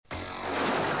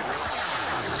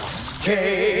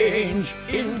Change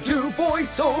into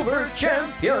voiceover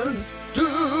champions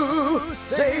to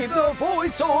save the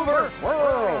voiceover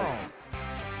world.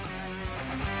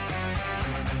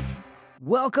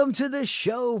 Welcome to the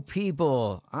show,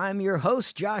 people. I'm your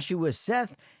host, Joshua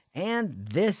Seth, and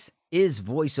this is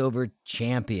Voiceover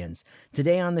Champions.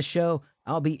 Today on the show,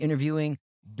 I'll be interviewing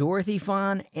Dorothy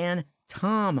Fahn and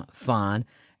Tom Fahn.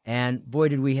 And boy,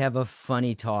 did we have a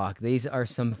funny talk. These are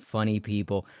some funny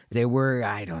people. There were,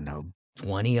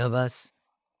 20 of us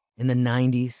in the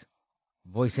 90s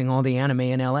voicing all the anime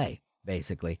in LA,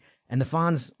 basically. And the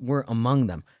Fahns were among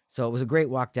them. So it was a great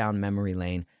walk down memory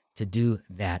lane to do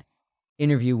that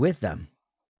interview with them.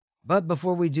 But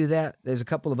before we do that, there's a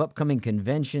couple of upcoming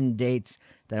convention dates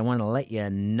that I want to let you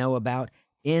know about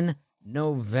in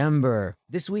November.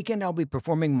 This weekend, I'll be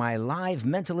performing my live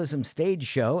Mentalism stage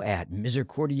show at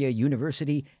Misericordia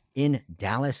University in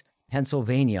Dallas,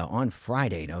 Pennsylvania on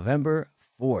Friday, November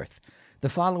 4th. The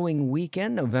following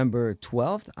weekend, November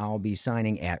 12th, I'll be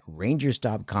signing at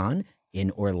RangerStopCon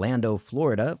in Orlando,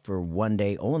 Florida for one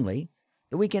day only.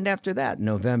 The weekend after that,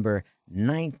 November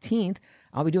 19th,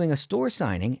 I'll be doing a store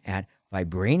signing at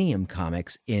Vibranium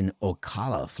Comics in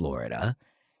Ocala, Florida.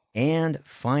 And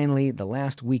finally, the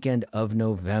last weekend of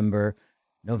November,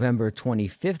 November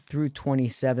 25th through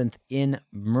 27th in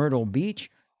Myrtle Beach,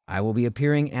 I will be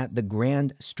appearing at the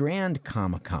Grand Strand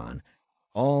Comic-Con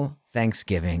all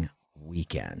Thanksgiving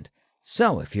weekend.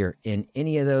 So if you're in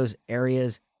any of those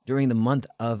areas during the month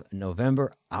of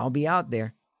November, I'll be out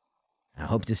there. I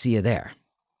hope to see you there.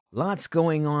 Lots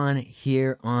going on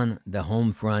here on the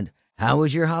home front. How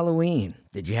was your Halloween?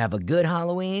 Did you have a good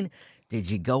Halloween? Did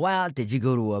you go out? Did you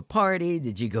go to a party?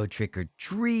 Did you go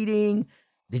trick-or-treating?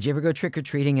 Did you ever go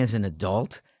trick-or-treating as an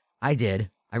adult? I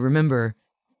did. I remember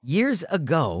years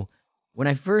ago when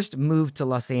I first moved to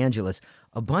Los Angeles,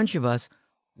 a bunch of us,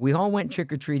 we all went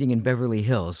trick-or-treating in Beverly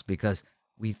Hills because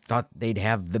we thought they'd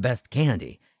have the best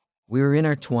candy. We were in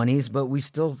our 20s, but we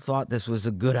still thought this was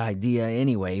a good idea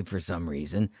anyway for some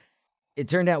reason. It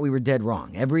turned out we were dead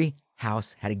wrong. Every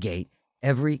house had a gate.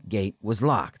 Every gate was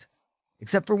locked,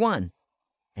 except for one.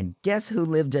 And guess who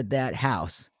lived at that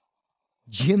house?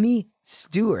 Jimmy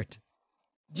Stewart.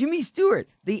 Jimmy Stewart,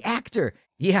 the actor.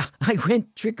 Yeah, I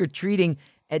went trick-or-treating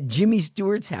at Jimmy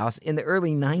Stewart's house in the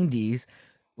early 90s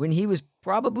when he was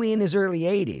probably in his early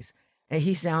 80s. And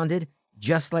he sounded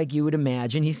just like you would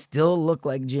imagine. He still looked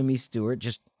like Jimmy Stewart,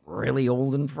 just really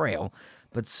old and frail,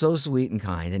 but so sweet and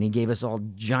kind. And he gave us all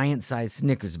giant-sized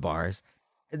Snickers bars.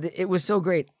 It was so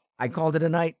great. I called it a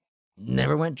night.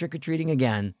 Never went trick-or-treating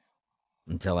again.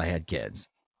 Until I had kids.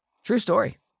 True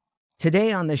story.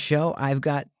 Today on the show, I've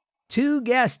got two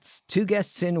guests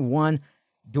in one,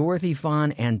 Dorothy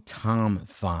Fahn and Tom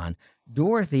Fahn.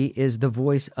 Dorothy is the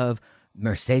voice of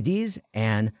Mercedes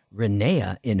and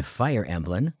Rinea in Fire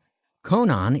Emblem,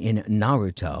 Conan in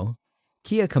Naruto,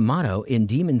 Kia Kamado in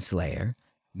Demon Slayer,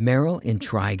 Meryl in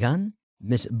Trigun,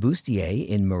 Miss Bustier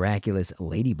in Miraculous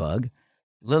Ladybug,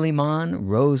 Lilymon,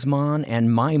 Rosemon,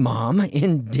 and my mom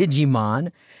in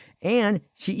Digimon. And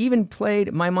she even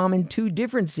played my mom in two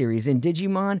different series, in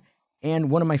Digimon and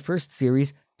one of my first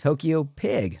series, Tokyo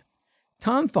Pig.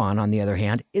 Tom Fahn, on the other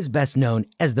hand, is best known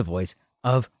as the voice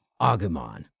of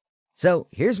Agumon. So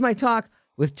here's my talk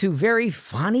with two very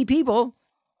funny people,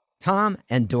 Tom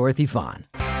and Dorothy Fahn.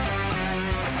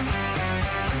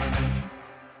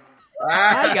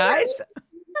 Hi, guys.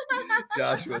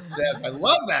 Joshua Seth. I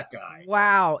love that guy.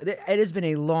 Wow. It has been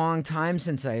a long time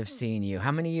since I have seen you.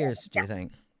 How many years do you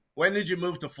think? When did you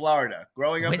move to Florida?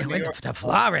 Growing up in New York? To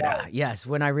Florida. Yes,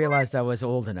 when I realized I was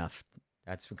old enough.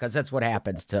 That's because that's what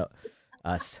happens to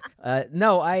us. You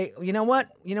know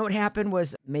what happened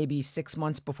was maybe 6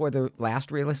 months before the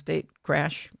last real estate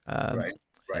crash. Right.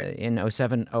 In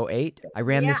 07, 08. I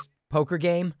ran this poker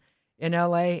game in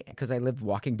LA because I lived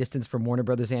walking distance from Warner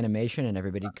Brothers Animation, and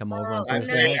everybody'd come over on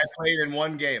Thursday nights. I played in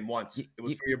one game once. It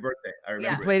was for your birthday. I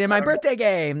remember. You played in my birthday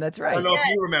game. That's right. I don't know if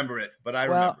you remember it, but I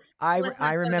remember it.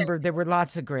 I remember there were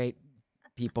lots of great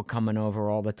people coming over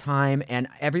all the time, and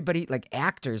everybody, like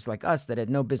actors like us that had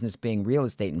no business being real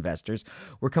estate investors,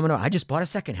 were coming over. I just bought a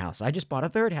second house. I just bought a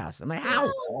third house. I'm like,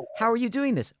 how are you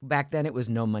doing this? Back then it was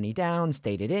no money down,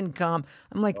 stated income.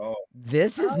 I'm like,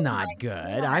 this is not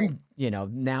good.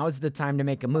 Now is the time to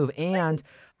make a move. And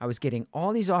I was getting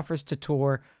all these offers to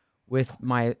tour with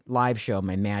my live show,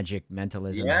 my Magic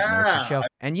Mentalism Hypnosis show.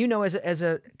 And as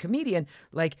a comedian,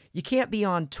 like, you can't be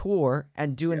on tour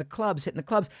and doing the clubs, hitting the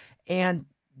clubs, and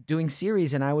doing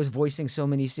series. And I was voicing so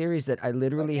many series that I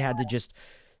literally had to just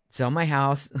sell my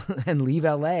house and leave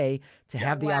LA to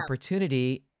have the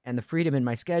opportunity and the freedom in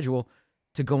my schedule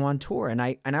to go on tour. And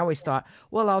I always thought,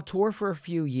 well, I'll tour for a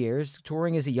few years.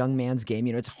 Touring is a young man's game.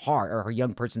 It's hard, or a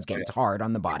young person's game. It's hard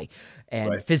on the body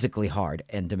and physically hard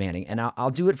and demanding. And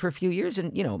I'll do it for a few years.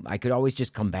 And, I could always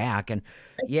just come back. And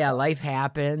yeah, life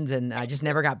happens. And I just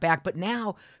never got back. But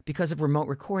now, because of remote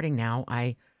recording now,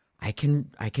 I can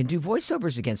do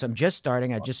voiceovers again. So I'm just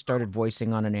starting. I just started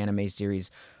voicing on an anime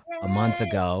series a month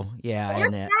ago. Yeah. You're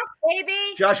And back,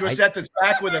 baby. Joshua Seth is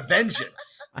back with a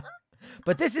vengeance.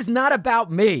 but this is not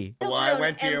about me. Well, I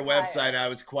went to your website. I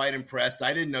was quite impressed.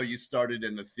 I didn't know you started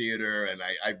in the theater, and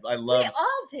I loved. We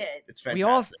all did. It's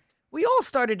fantastic. We all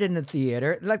started in the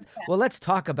theater. Well, let's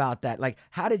talk about that. Like,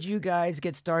 how did you guys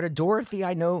get started? Dorothy,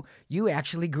 I know you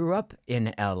actually grew up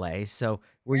in LA. So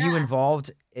were you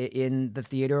involved in the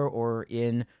theater or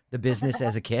in the business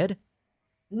as a kid?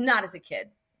 Not as a kid.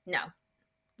 No.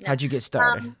 How'd you get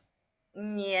started?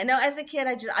 As a kid,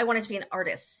 I wanted to be an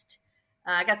artist.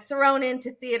 I got thrown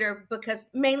into theater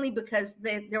mainly because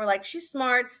they were like, she's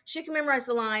smart, she can memorize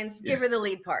the lines, give her the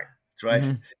lead part. That's right.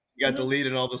 Mm-hmm. You got the lead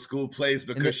in all the school plays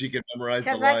because she could memorize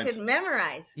the lines. Because I could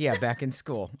memorize. Yeah, back in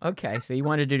school. Okay, so you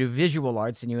wanted to do visual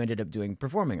arts and you ended up doing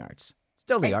performing arts.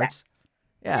 Still the arts.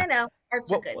 Yeah. I know.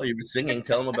 Arts are good. Well, you were singing.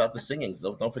 Tell them about the singing.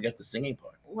 Don't forget the singing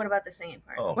part. What about the singing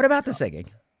part? Oh, what about the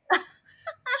singing?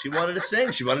 She wanted to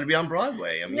sing. She wanted to be on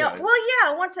Broadway.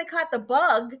 Once I caught the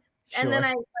bug, and then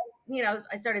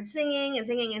I started singing and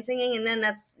singing and singing, and then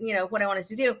that's, what I wanted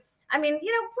to do. I mean,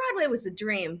 Broadway was a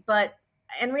dream, but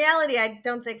in reality, I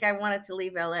don't think I wanted to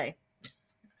leave LA.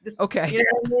 Okay. You know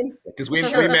what I mean? Because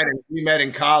we met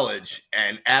in college,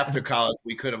 and after college,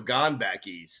 we could have gone back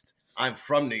east. I'm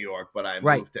from New York, but I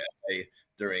moved to LA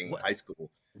during high school.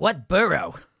 What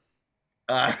borough?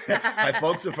 My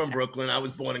folks are from Brooklyn. I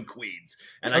was born in Queens,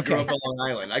 and I grew up on Long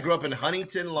Island. I grew up in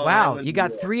Huntington, Long Island. Wow, you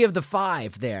got 3 of the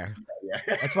 5 there.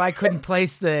 Yeah. That's why I couldn't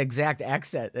place the exact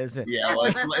accent. Yeah, well,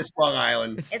 it's Long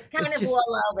Island. It's kind of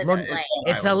all over the place.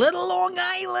 It's a little Long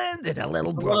Island and a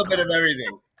little Brooklyn. A little bit of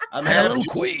everything. I'm half a little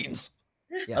Queens.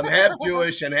 Yeah. I'm half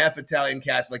Jewish and half Italian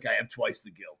Catholic. I have twice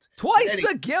the guilt.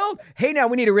 The guilt? Hey, now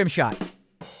we need a rim shot.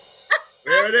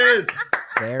 There it is.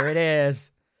 There it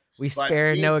is. We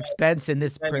spare no expense in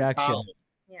this production.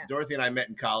 Dorothy and I met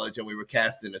in college, and we were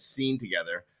cast in a scene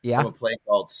together. Yeah. Of a play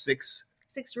called Six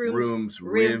Rooms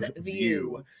Riv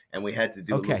View. And we had to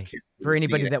do a little kiss. For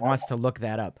anybody that wants to look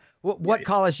that up. What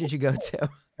college did you go to?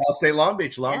 Cal State Long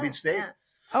Beach State. Yeah.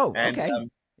 Oh, okay.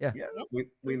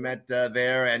 We met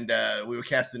there, and we were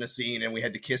cast in a scene, and we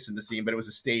had to kiss in the scene, but it was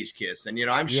a stage kiss. And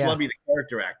I'm Schlubby, the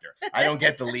character actor. I don't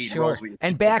get the lead roles.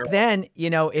 And back then,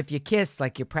 if you kissed,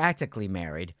 like, you're practically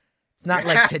married. It's not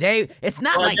like today. It's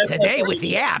not like today with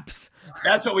the apps.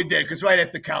 That's what we did, because right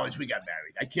after college, we got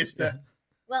married. I kissed her.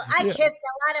 Well, I kissed a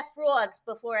lot of frogs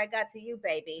before I got to you,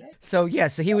 baby. So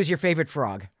he was your favorite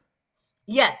frog.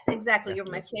 Yes, exactly. You're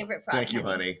my favorite frog. Thank you,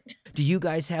 honey. Do you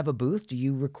guys have a booth? Do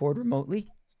you record remotely?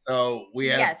 So we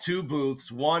have 2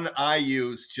 booths. One I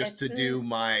use just to do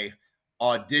my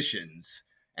auditions.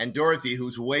 And Dorothy,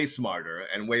 who's way smarter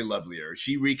and way lovelier,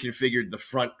 she reconfigured the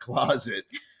front closet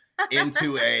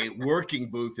into a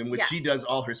working booth in which she does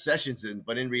all her sessions in.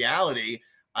 But in reality,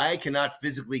 I cannot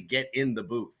physically get in the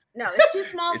booth. No, it's too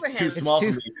small for him. It's too small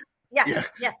for me. Yeah.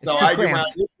 So I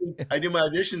do my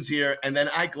auditions here, and then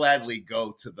I gladly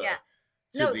go to the.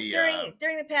 During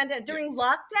the pandemic, during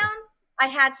lockdown, I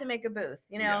had to make a booth.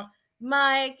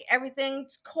 Mic, everything,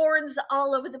 cords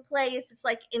all over the place. It's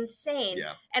like insane,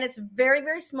 and it's very,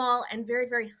 very small and very,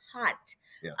 very hot.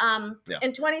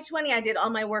 In 2020, I did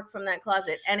all my work from that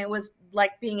closet, and it was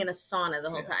like being in a sauna the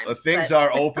whole time. Well, things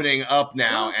are opening up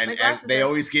now, and they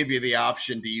always give you the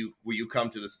option. Will you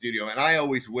come to the studio? And I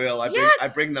always will. I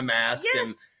bring the mask,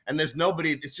 and there's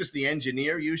nobody. It's just the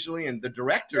engineer usually, and the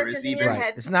director is even.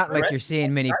 Right. It's not like you're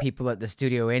seeing many people at the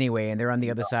studio anyway, and they're on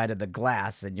the other side of the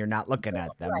glass, and you're not looking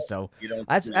at them. Right. So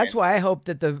that's why I hope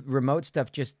that the remote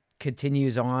stuff just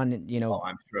continues on.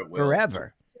 I'm sure it will.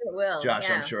 Forever. It will, Josh.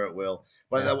 I'm sure it will.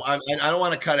 But I don't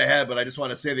want to cut ahead, but I just want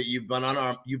to say that you've been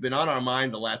on our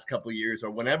mind the last couple of years,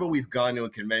 or whenever we've gone to a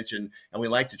convention, and we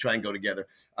like to try and go together.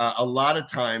 A lot of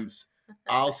times,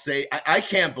 I'll say I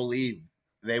can't believe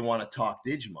they want to talk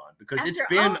Digimon, because it's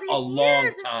been a long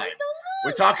time.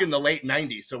 We're talking the late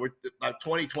 90s, so we're about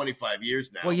 20, 25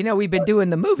 years now. Well, we've been doing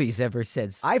the movies ever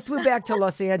since. I flew back to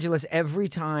Los Angeles every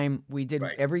time we did,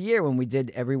 every year when we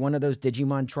did every one of those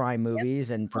Digimon Tri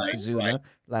movies, and from Kazuna,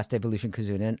 Last Evolution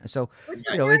Kazuna. So, it's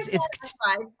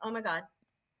cried. Oh my God.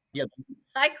 Yeah.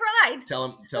 I cried. Tell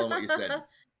him what you said.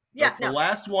 The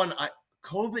last one,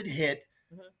 COVID hit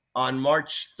on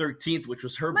March 13th, which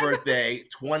was her birthday,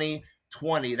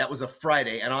 2020. That was a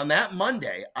Friday. And on that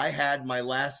Monday, I had my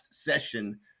last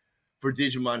session for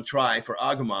Digimon Try for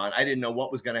Agumon. I didn't know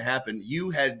what was going to happen. You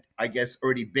had, I guess,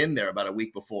 already been there about a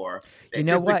week before. You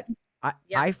know what?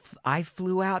 I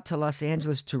flew out to Los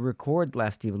Angeles to record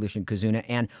Last Evolution Kazuna,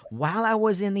 and while I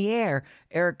was in the air,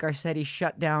 Eric Garcetti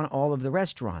shut down all of the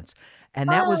restaurants. And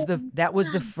that was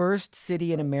the first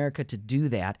city in America to do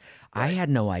that. Right. I had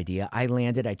no idea. I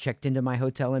landed, I checked into my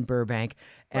hotel in Burbank,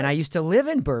 and I used to live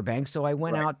in Burbank, so I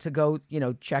went out to go,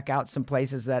 check out some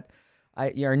places that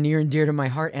are near and dear to my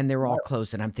heart, and they're all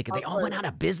closed. And I'm thinking, they all went out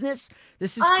of business?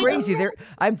 This is crazy.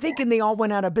 I'm thinking they all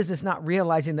went out of business, not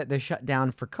realizing that they're shut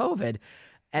down for COVID.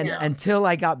 And until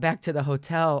I got back to the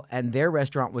hotel, and their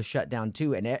restaurant was shut down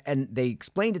too. And they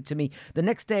explained it to me. The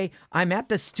next day, I'm at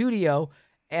the studio,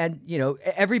 and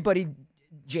everybody,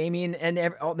 Jamie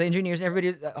and all the engineers,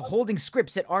 everybody's holding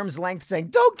scripts at arm's length saying,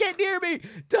 don't get near me,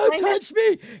 don't touch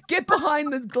me, get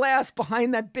behind the glass,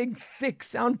 behind that big, thick,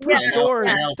 soundproof door,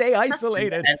 and stay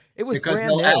isolated. It was brand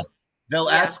new. They'll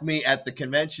ask me at the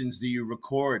conventions, do you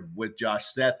record with Josh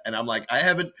Seth? And I'm like, I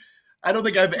don't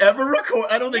think I've ever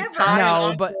recorded. I don't think Ty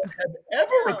and I have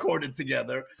ever recorded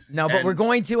together. No, but we're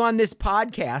going to on this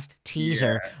podcast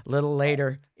teaser a little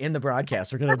later in the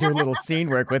broadcast. We're going to do a little scene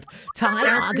work with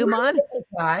Ty Agumon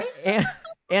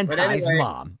and Ty's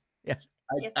mom. Yeah,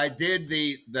 I did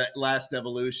the Last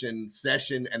Evolution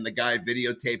session, and the guy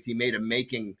videotaped. They made a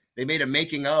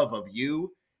making of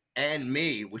you and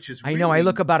me, which is I know. I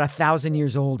look about 1,000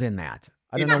 years old in that.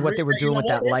 I don't know what they were doing with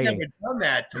that lighting. They've never done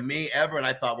that to me ever, and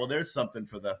I thought, well, there's something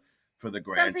for the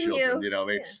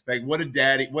grandchildren. Like what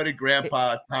did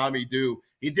Grandpa Tommy do?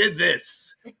 He did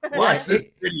this. Watch this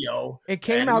video. It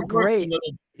came out great.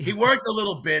 He worked a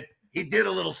little bit. He did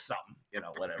a little something.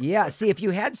 Whatever. Yeah. See, if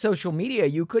you had social media,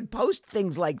 you could post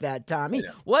things like that, Tommy.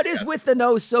 What is with the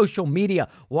no social media?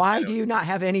 Why do you not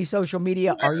have any social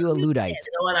media? Are you a Luddite?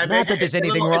 Not that there's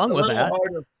anything wrong with that.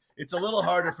 It's a little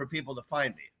harder for people to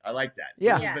find me. I like that.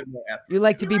 Yeah. A bit more effort. You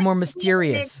like to be more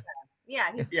mysterious.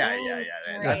 Yeah.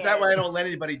 That way I don't let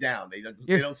anybody down.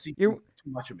 They don't see too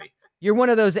much of me. You're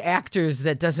one of those actors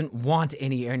that doesn't want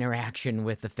any interaction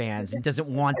with the fans and doesn't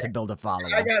want to build a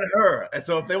following. I got her. And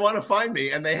so if they want to find me,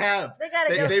 and they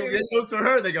go through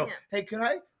her, they go, hey, could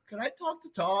I talk to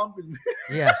Tom?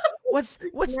 Yeah. What's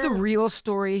the real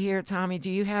story here, Tommy? Do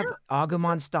you have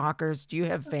Agumon stalkers? Do you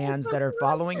have fans that are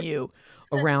following you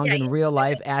around in real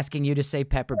life asking you to say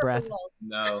pepper breath?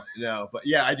 No. But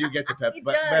yeah, I do get the pepper.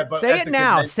 But say it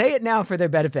now. Say it now for their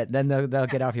benefit. Then they'll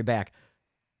get off your back.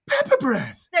 Pepper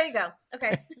breath. There you go.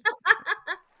 Okay.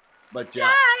 But Ty,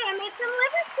 I made some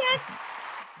liver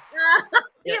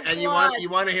sticks. And you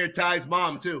want to hear Ty's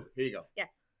mom too. Here you go. Yeah.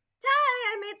 Ty,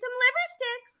 I made some liver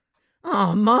sticks.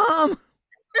 Oh, Mom.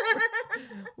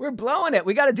 We're blowing it.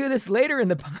 We got to do this later in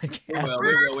the podcast.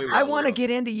 We will. I want to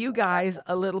get into you guys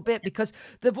a little bit because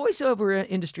the voiceover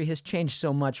industry has changed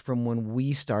so much from when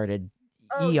we started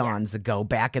eons ago,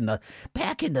 back in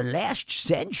the last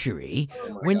century.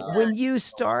 When you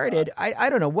started, I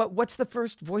don't know what's the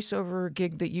first voiceover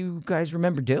gig that you guys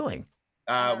remember doing?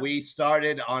 We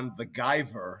started on the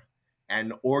Guyver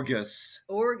and Orgus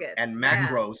and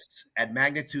Macros at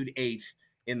Magnitude 8.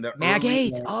 In the Mag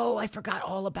 8. Oh, I forgot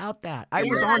all about that. I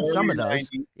was on some of those.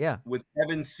 Yeah. With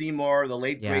Kevin Seymour, the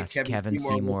late great Kevin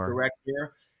Seymour was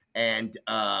director. And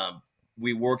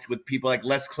we worked with people like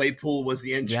Les Claypool was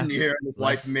the engineer, and his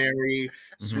wife Mary,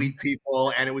 sweet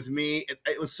people. And it was me.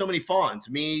 It was so many Fahns.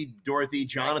 Me, Dorothy,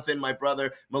 Jonathan, my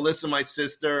brother, Melissa, my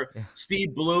sister,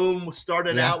 Steve Bloom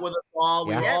started out with us all.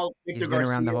 We all He's been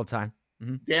around the whole time.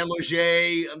 Mm-hmm. Dan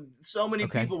Leger, so many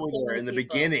people were there in the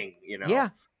beginning, Yeah.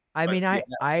 I mean,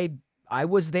 I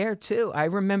was there too. I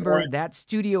remember that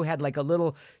studio had like a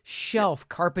little shelf,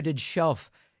 carpeted shelf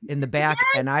in the back,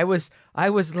 and I was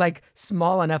like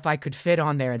small enough I could fit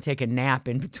on there and take a nap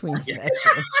in between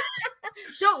sessions.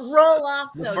 Don't roll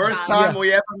off. The first time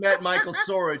we ever met Michael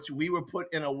Sorich, we were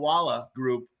put in a Walla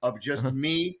group of just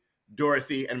me,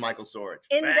 Dorothy, and Michael Sorich.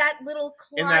 In that little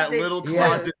closet. In that little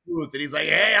closet booth. And he's like,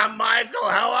 hey, I'm Michael.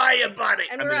 How are you, buddy?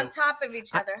 And we're on top of each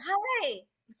other. Hi.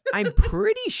 I'm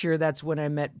pretty sure that's when I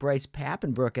met Bryce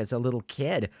Pappenbrook as a little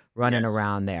kid running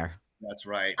around there. That's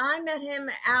right. I met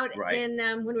him out in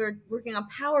when we were working on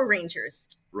Power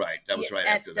Rangers. Right. That was right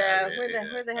after that. Where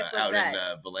the heck was out that?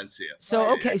 In Valencia.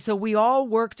 So, so we all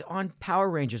worked on Power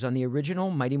Rangers, on the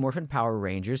original Mighty Morphin Power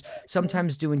Rangers.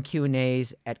 Sometimes doing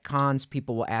Q&As at cons,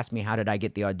 people will ask me, how did I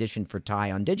get the audition for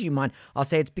Ty on Digimon? I'll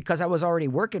say it's because I was already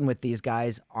working with these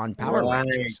guys on Power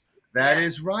Rangers. That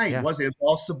is right. It was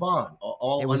all Saban.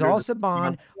 It was all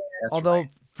Saban. Although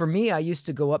for me, I used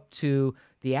to go up to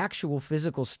the actual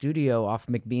physical studio off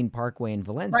McBean Parkway in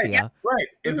Valencia. Right.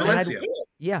 In Valencia.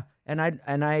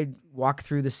 And I'd walk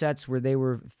through the sets where they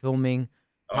were filming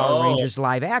Power Rangers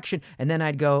live action, and then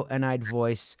I'd go and I'd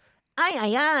voice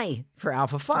I for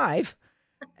Alpha 5.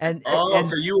 And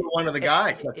so you were one of the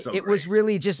guys. That's so it was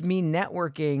really just me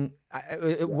networking.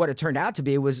 What it turned out to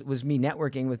be was me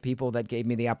networking with people that gave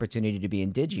me the opportunity to be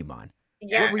in Digimon.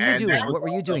 Yeah. What were you doing? What were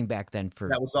you doing back then for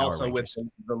that was Power also Rangers? with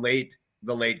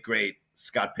the late great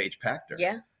Scott Page Pactor.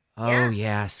 Yeah. Oh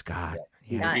yeah, Scott.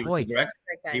 Yeah, he boy,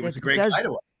 was a great guy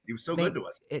to us. He was so good to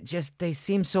us. It just, they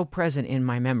seem so present in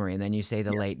my memory, and then you say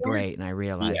the late great, and I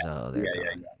realize, they're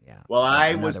gone. Yeah. Well,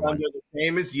 I was under the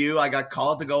same as you. I got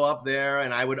called to go up there,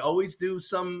 and I would always do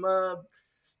some.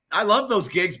 I love those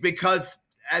gigs because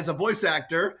as a voice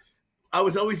actor, I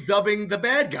was always dubbing the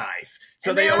bad guys,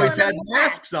 so they always had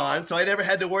masks on, so I never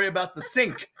had to worry about the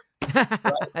sync.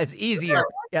 It's easier.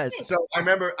 Yes. So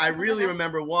I really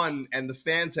remember one, and the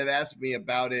fans have asked me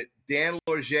about it. Dan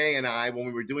Lorget and I, when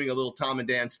we were doing a little Tom and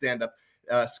Dan stand-up,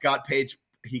 Scott Page,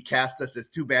 he cast us as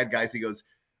two bad guys. He goes,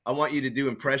 I want you to do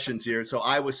impressions here. So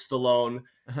I was Stallone,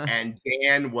 and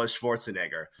Dan was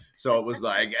Schwarzenegger. So it was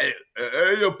like, hey,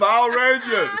 you Power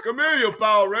Rangers, come here, you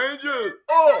Power Rangers.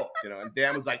 Oh, and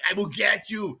Dan was like, I will get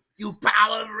you, you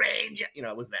Power Ranger.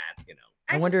 It was that,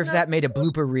 I wonder if that made a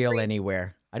blooper reel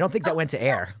anywhere. I don't think that went to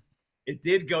air. It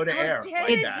did go to air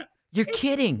like that. You're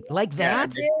kidding? Like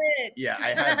that? Yeah, I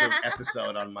have the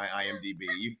episode on my IMDb.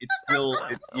 You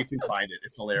can find it.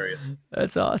 It's hilarious.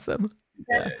 That's awesome.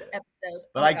 Best episode.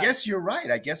 But I guess you're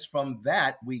right. I guess from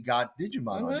that we got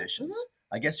Digimon auditions.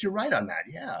 I guess you're right on that.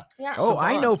 Yeah. Oh,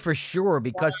 I know for sure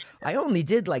because I only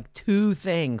did like 2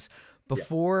 things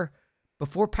before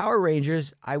Power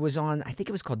Rangers. I was on, I think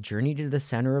it was called Journey to the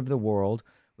Center of the World,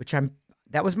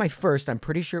 that was my first. I'm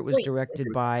pretty sure it was directed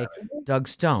by Doug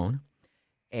Stone.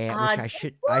 And which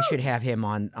I should have him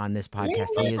on this podcast.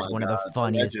 He is one of the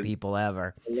funniest people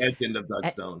ever. Legend of Doug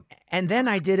Stone. And then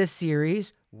I did a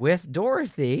series with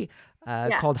Dorothy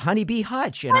called Honeybee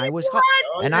Hutch, and I was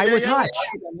Hutch.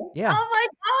 Yeah. Oh my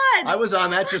God. I was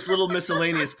on that, just little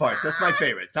miscellaneous parts. That's my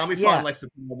favorite. Tommy Fahn likes to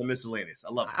put on the miscellaneous.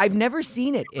 I love it. I've never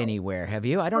seen it anywhere. Have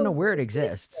you? I don't know where it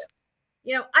exists.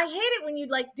 I hate it when you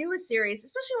do a series,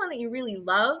 especially one that you really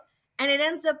love, and it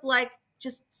ends up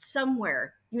just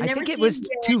somewhere. I think it was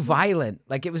too violent.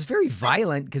 Like, it was very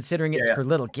violent considering it's for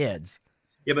little kids.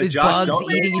 Yeah, but These Josh,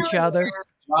 bugs eating each other.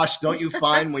 Josh, don't you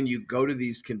find when you go to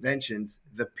these conventions,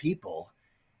 the people,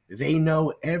 they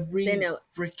know every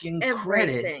freaking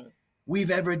credit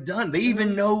we've ever done. They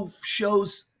even know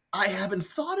shows I haven't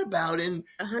thought about in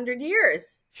 100 years.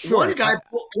 Sure. One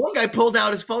guy pulled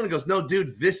out his phone and goes, "No,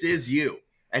 dude, this is you."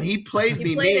 And he played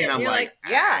me, and I'm like,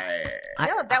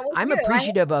 I'm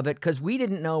appreciative of it because we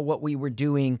didn't know what we were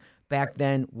doing back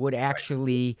then would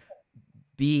actually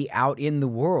be out in the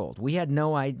world. We had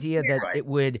no idea that it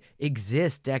would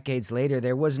exist decades later.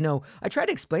 There was no, I try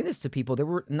to explain this to people.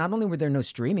 Not only were there no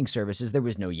streaming services, there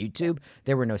was no YouTube,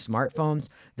 there were no smartphones,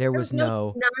 there was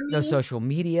no social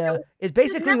media. It's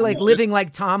basically like living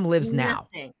like Tom lives now.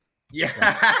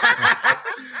 Yeah.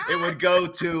 It would go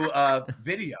to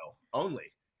video only.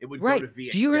 It would go to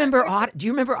VHS. Do you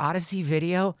remember Odyssey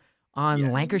Video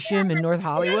on Lancashire in North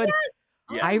Hollywood?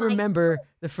 Yes. I remember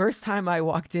the first time I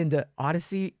walked into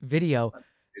Odyssey Video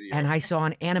and I saw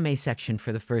an anime section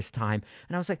for the first time.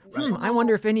 And I was like, I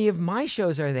wonder if any of my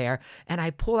shows are there. And I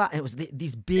pull out, and it was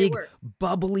these big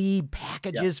bubbly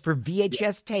packages for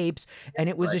VHS tapes. And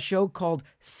it was a show called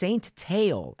Saint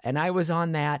Tail. And I was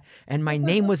on that, and my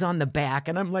name was on the back.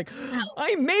 And I'm like,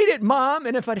 I made it, Mom.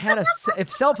 And if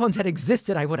if cell phones had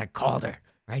existed, I would have called her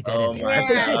right then and there. But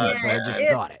they didn't, so I just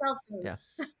thought it. Yeah.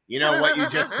 You know what you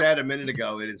just said a minute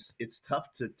ago? It's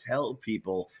tough to tell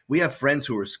people. We have friends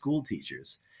who are school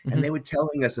teachers, and they were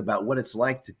telling us about what it's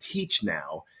like to teach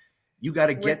now. You got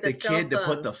to get the kid to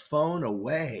put the phone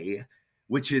away,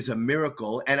 which is a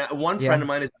miracle. And one friend of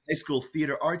mine is a high school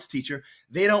theater arts teacher.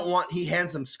 They don't want, he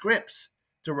hands them scripts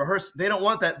to rehearse. They don't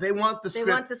want that. They want the script.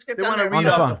 They want the script they want to read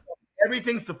off the phone.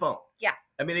 Everything's the phone. Yeah.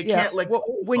 I mean, they can't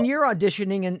when you're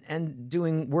auditioning and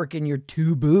doing work in your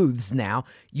 2 booths now,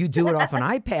 you do it off an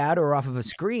iPad or off of a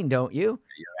screen, don't you?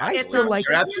 I still like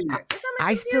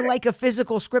a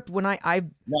physical script when I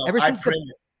print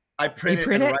it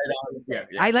and write on it. Yeah.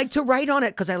 I like to write on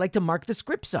it because I like to mark the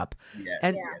scripts up.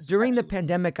 Yes, during the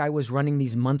pandemic, I was running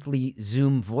these monthly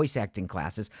Zoom voice acting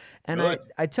classes. And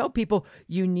I tell people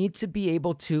you need to be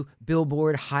able to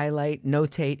billboard, highlight,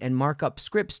 notate, and mark up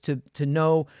scripts to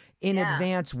know in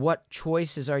advance what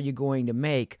choices are you going to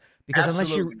make Because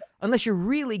Absolutely. unless you're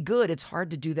really good, it's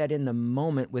hard to do that in the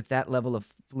moment with that level of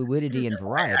fluidity and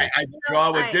variety. I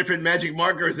draw with different magic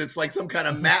markers. It's like some kind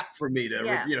of map for me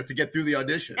to to get through the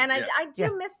audition. And I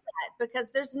do miss that because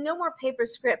there's no more paper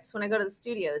scripts when I go to the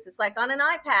studios. It's like on an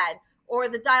iPad or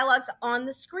the dialogue's on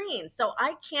the screen. So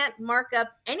I can't mark up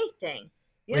anything.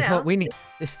 We need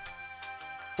this.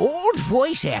 Old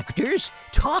voice actors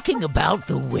talking about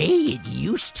the way it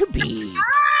used to be.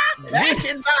 Back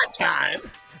in my time.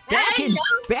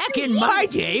 Back in my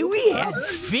day, we had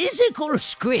physical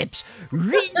scripts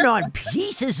written on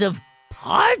pieces of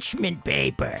parchment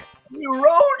paper. You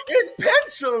wrote in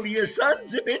pencil, you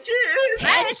sons of bitches.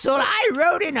 Pencil? I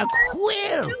wrote in a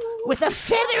quill with a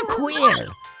feather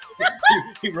quill.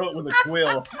 He wrote with a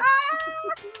quill.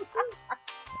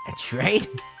 That's right.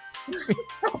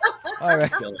 All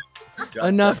right.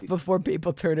 Enough before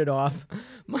people turn it off.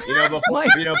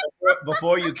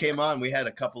 Before you came on, we had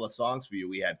a couple of songs for you.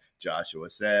 We had Joshua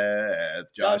Seth,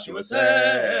 Joshua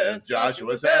Seth,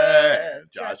 Joshua Seth,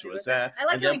 Joshua Seth. I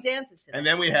like how he dances to that. And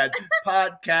then we had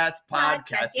podcast,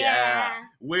 yeah.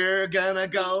 We're gonna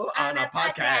go on a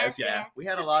podcast, yeah. We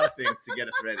had a lot of things to get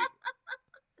us ready.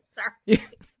 Sorry.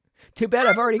 Too bad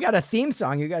I've already got a theme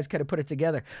song. You guys could have put it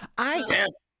together.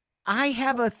 I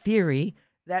have a theory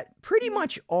that pretty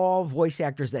much all voice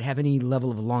actors that have any level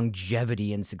of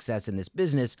longevity and success in this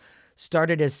business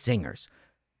started as singers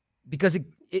because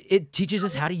it teaches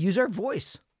us how to use our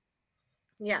voice.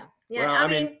 Yeah. Well, I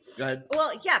mean, go ahead.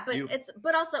 Well, yeah,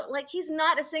 but also like he's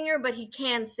not a singer, but he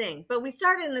can sing. But we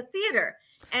started in the theater,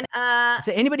 and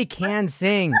so anybody can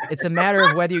sing. It's a matter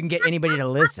of whether you can get anybody to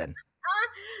listen.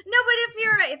 No, but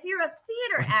if you're a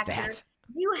theater actor,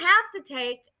 you have to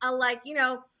take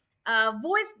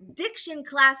voice diction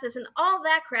classes and all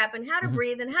that crap and how to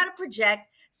breathe and how to project.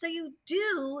 So you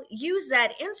do use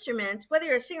that instrument, whether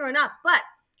you're a singer or not. But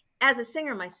as a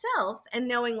singer myself and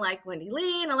knowing like Wendy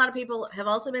Lee and a lot of people have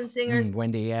also been singers.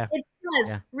 Wendy, yeah. It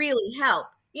does really help.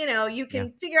 You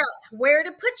can figure out where to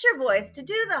put your voice to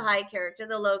do the high character,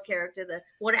 the low character, the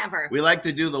whatever. We like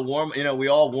to do the warm, we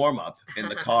all warm up in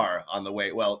the car on the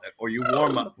way. Well, or you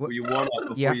warm up before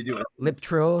you do it. Lip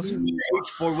trills.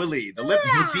 For Willie, the lips,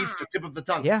 the teeth, the tip of the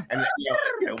tongue. Yeah. And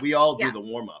we all do the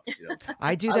warm ups.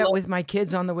 I do that with my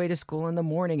kids on the way to school in the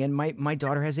morning. And my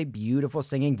daughter has a beautiful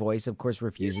singing voice, of course,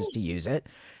 refuses to use it.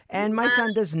 And my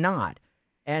son does not.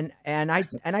 And I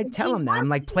tell him that I'm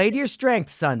like, play to your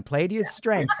strengths, son. Play to your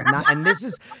strengths. And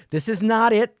this is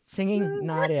not it. Singing,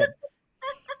 not it.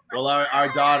 Well, our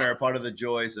daughter, part of the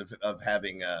joys of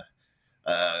having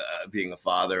being a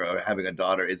father or having a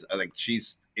daughter is like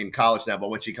she's in college now, but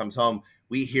when she comes home,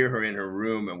 we hear her in her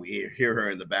room and we hear her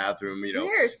in the bathroom.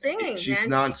 Hear her singing. She's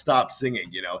nonstop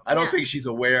singing. I don't think she's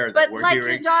aware that we're hearing. But like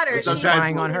your daughter, she's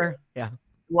relying on her. Yeah.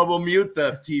 Well, we'll mute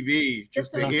the TV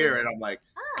just to hear it. I'm like,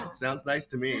 it sounds nice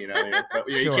to me, But,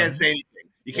 you can't say anything.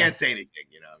 You can't say anything,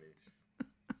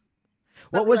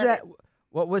 What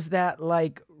was that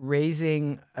like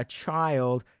raising a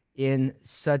child in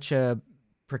such a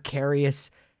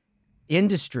precarious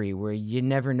industry where you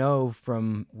never know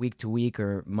from week to week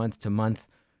or month to month,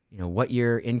 what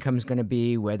your income's going to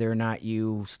be, whether or not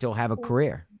you still have a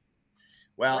career?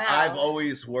 Well, I've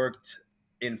always worked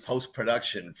in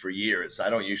post-production for years.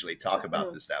 I don't usually talk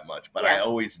about this that much, but I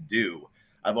always do.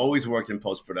 I've always worked in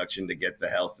post-production to get the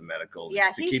health and medical,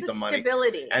 to keep the money.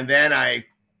 Stability. And then I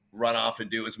run off and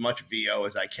do as much VO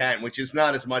as I can, which is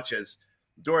not as much as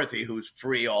Dorothy, who's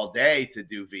free all day to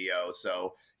do VO.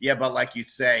 So, but like you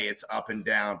say, it's up and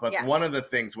down. But one of the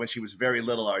things, when she was very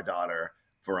little, our daughter,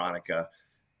 Veronica,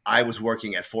 I was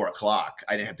working at 4:00.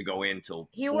 I didn't have to go in till 4.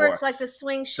 He worked like the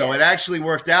swing shift. So it actually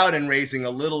worked out in raising a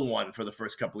little one for the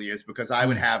first couple of years because I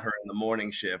would have her in the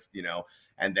morning shift,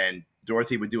 and then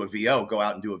Dorothy would do a VO, go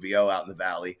out and do a VO out in the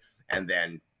valley, and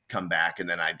then come back, and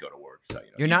then I'd go to work. So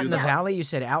you're not in the valley. You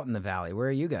said out in the valley. Where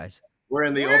are you guys? We're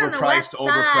in the overpriced,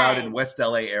 overcrowded West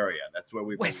LA area. That's where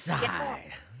we West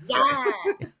Side. Yeah.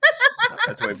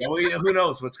 That's right. But who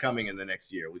knows what's coming in the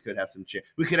next year? We could have some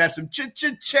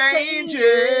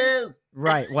changes.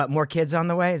 Right. What? More kids on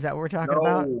the way? Is that what we're talking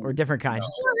about, or different kind?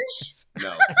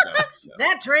 No.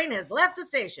 That train has left the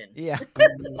station. Yeah.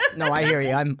 No, I hear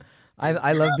you.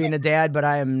 I love being a dad, but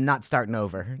I am not starting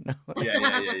over. No.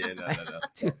 Yeah.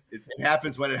 No. It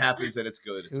happens when it happens, and it's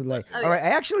good. Too late. All right, I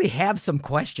actually have some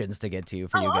questions to get to you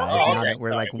for you guys. Now that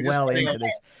we're into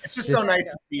this. It's just so nice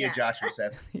to see you, Joshua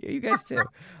said. You guys too.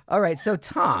 All right, so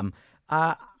Tom,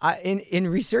 in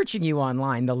researching you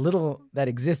online, the little that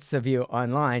exists of you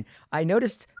online, I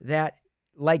noticed that,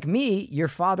 like me, your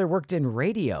father worked in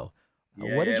radio.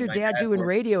 What did your dad do in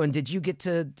radio, and did you get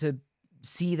to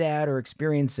see that or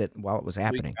experience it while it was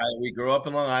happening? We grew up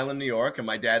in Long Island, New York, and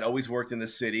my dad always worked in the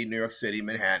city, New York City,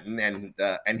 Manhattan,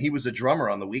 and he was a drummer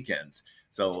on the weekends.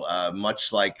 So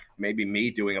much like maybe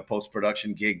me doing a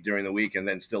post-production gig during the week and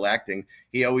then still acting,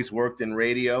 he always worked in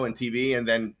radio and TV and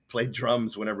then played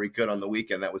drums whenever he could on the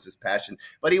weekend. That was his passion.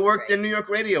 But he worked in New York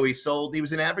radio. He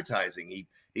was in advertising.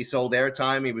 He sold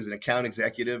airtime. He was an account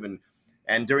executive.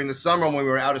 And during the summer when we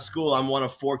were out of school, I'm one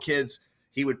of 4 kids.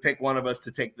 He would pick one of us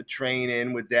to take the train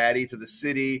in with Daddy to the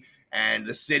city. And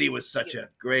the city was such a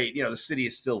great, the city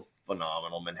is still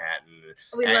phenomenal, Manhattan.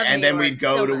 And then we'd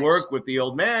go to work with the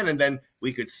old man, and then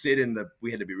we could sit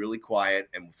we had to be really quiet,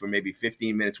 and for maybe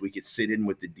 15 minutes we could sit in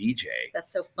with the DJ.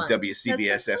 That's so fun.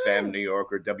 WCBS FM New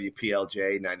York or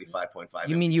WPLJ 95.5.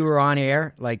 You mean you were on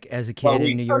air like as a kid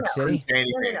in New York City?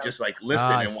 No. Just like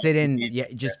listen and sit in,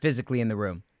 just physically in the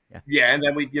room. Yeah, and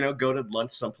then we'd go to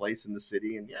lunch someplace in the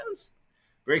city, and it was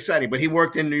very exciting. But he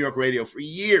worked in New York radio for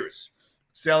years,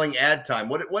 selling ad time.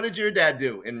 What did your dad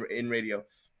do in radio?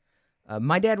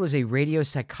 My dad was a radio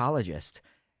psychologist,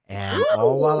 and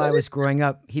all while I was growing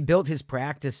up, he built his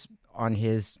practice on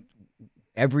his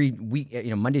every week,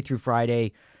 Monday through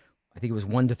Friday. I think it was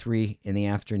 1 to 3 in the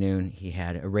afternoon. He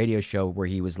had a radio show where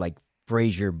he was like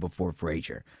Frasier before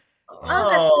Frasier.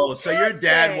 So your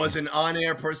dad was an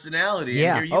on-air personality.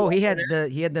 Yeah. He had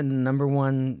the number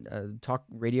one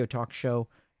radio talk show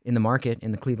in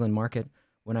the Cleveland market.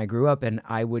 When I grew up, and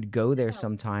I would go there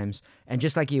sometimes, and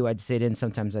just like you,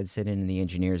 sometimes I'd sit in the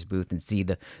engineer's booth and see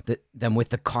them with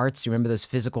the carts. You remember those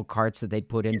physical carts that they'd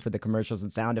put in for the commercials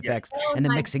and sound effects and the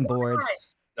mixing boards?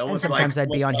 And sometimes I'd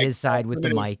be on his side with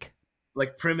the mic.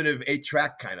 Like primitive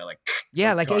 8-track kind of like.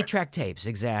 Yeah, like 8-track tapes,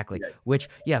 exactly. Yeah. Which,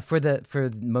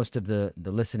 for most of the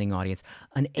listening audience,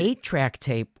 an 8-track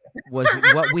tape was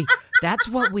that's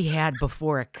what we had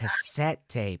before a cassette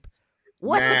tape.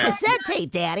 What's a cassette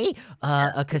tape, Daddy?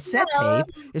 A cassette tape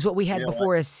is what we had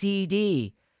before a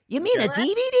CD. You mean a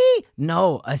DVD?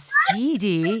 No, a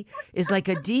CD is like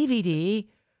a DVD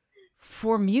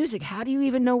for music. How do you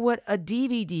even know what a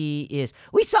DVD is?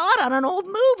 We saw it on an old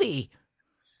movie.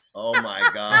 Oh,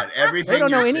 my God. Everything. I don't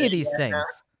know any of these things.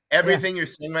 Everything you're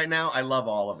seeing right now, I love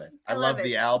all of it. I love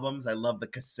the albums. I love the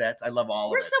cassettes. I love all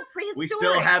of it. We're so prehistoric. We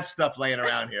still have stuff laying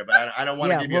around here, but I don't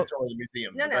want to give you a tour of the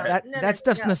museum. No. That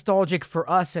stuff's nostalgic for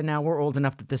us, and now we're old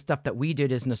enough that the stuff that we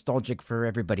did is nostalgic for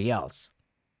everybody else.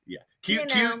 Yeah.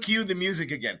 Cue the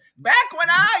music again. Back when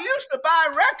I used to buy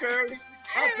records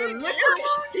at the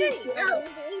Licorice Pizza.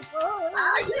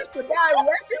 I used to buy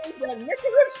records at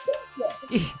Licorice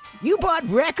Pizza. You bought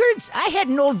records? I had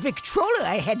an old Victrola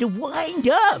I had to wind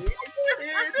up.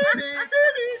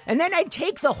 And then I'd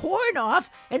take the horn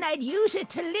off and I'd use it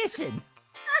to listen.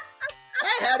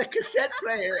 I had a cassette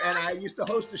player and I used to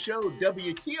host a show,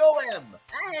 WTOM.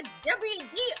 I had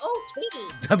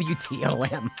WDOT.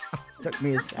 WTOM. Took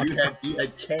me a second. You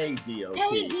had KDOT.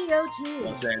 KDOT.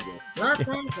 Los Angeles. Los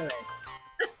Angeles.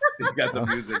 He's got the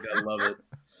music. I love it.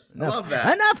 I love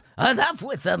that. Enough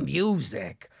with the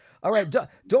music. All right,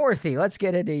 Dorothy, let's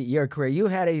get into your career. You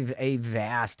had a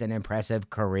vast and impressive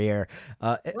career.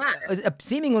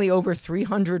 Seemingly over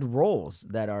 300 roles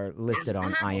that are listed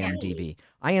on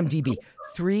IMDb.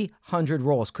 300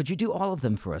 roles. Could you do all of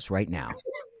them for us right now?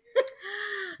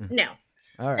 No.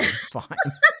 All right, fine.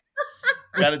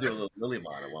 Got to do a little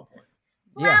Lilymon at one point.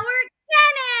 Flower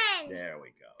cannon! There we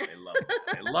go. They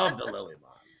love the Lilymon.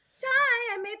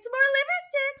 I made some more liver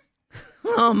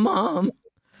sticks. Oh, Mom.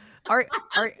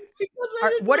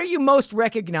 What are you most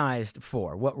recognized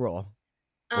for? What role?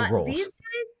 Roles? These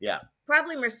days? Yeah.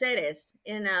 Probably Mercedes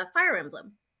in Fire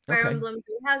Emblem. Fire Emblem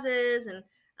Three Houses, and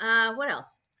what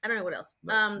else? I don't know what else.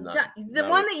 The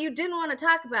one that you didn't want to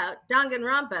talk about,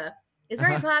 Danganronpa, is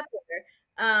very popular.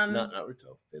 Not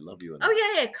Naruto. They love you.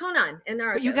 Yeah, Conan and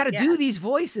Naruto. But you got to do these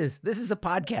voices. This is a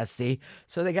podcast, see?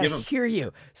 So they got to hear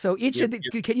you. So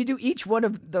can you do each one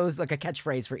of those, like a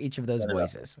catchphrase for each of those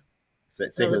voices?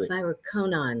 If I were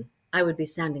Conan, I would be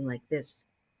sounding like this.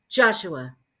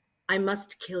 Joshua, I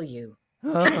must kill you.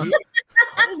 Holy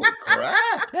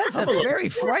crap. That's very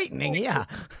frightening, yeah.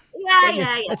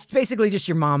 Yeah. That's basically just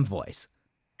your mom voice.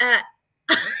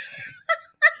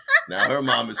 Now her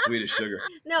mom is sweet as sugar.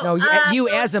 No, you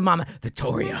as a mama.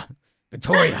 Victoria,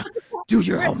 do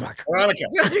your homework. Veronica.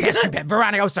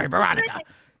 Veronica.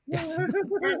 Yes.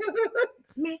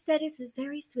 Mercedes is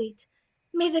very sweet.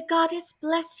 May the goddess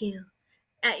bless you.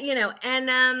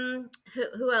 And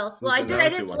who else? Well, I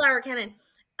did Flower Cannon.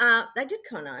 I did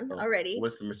Conan already.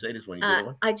 What's the Mercedes one? You did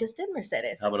one? I just did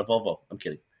Mercedes. How about a Volvo? I'm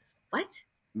kidding. What?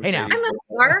 Hey now. I'm a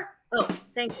car. Oh,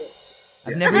 thank you.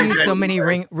 I've never used so many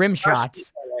rim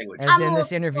shots as in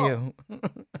this interview.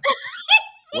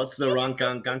 What's the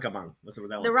Rankan? What's it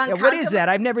with that The one? Yeah, what is that?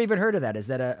 I've never even heard of that. Is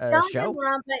that a show?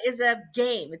 Danganronpa is a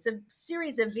game. It's a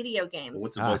series of video games. Well,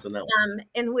 what's the voice on that one?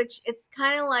 In which it's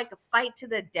kind of like a fight to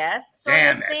the death sort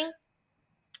of thing.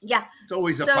 Yeah. It's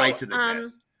always a fight to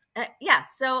the death. Yeah.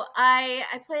 So I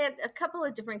play a couple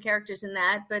of different characters in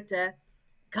that, but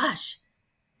gosh,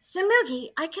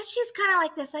 Samugi, I guess she's kind of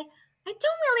like this. I don't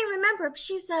really remember. But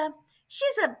she's the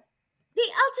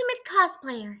ultimate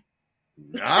cosplayer.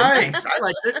 Nice. I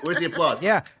liked it. Where's the applause?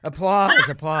 Yeah,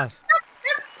 applause.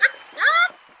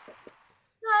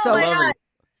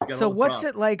 So what's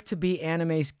it like to be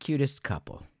anime's cutest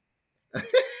couple?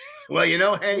 Well,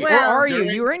 hey. Or are you?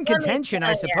 You were in contention,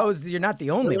 I suppose. You're not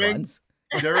the only ones.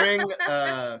 During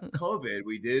COVID,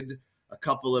 we did a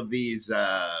couple of these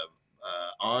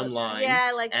online.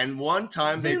 Yeah, like and one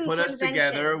time Zoom they put us convention.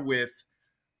 together with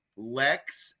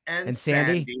Lex and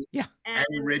Sandy. Yeah. And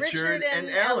Richard and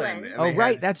Ellen. And Oh,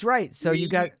 right. That's right. So you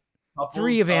got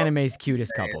three of anime's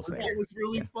cutest couples there. It was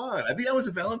really fun. I think that was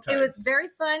a Valentine's. It was very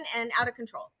fun and out of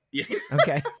control. Yeah.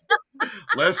 Okay.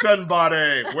 Listen,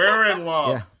 buddy, we're in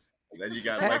love. Yeah. And then you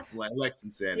got Lex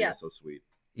and Sandy. Yeah. So sweet.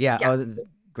 Yeah. Oh,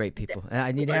 great people. And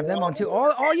I need to have them on too.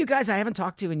 All you guys I haven't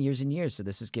talked to in years and years. So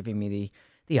this is giving me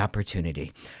the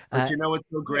opportunity. But you know what's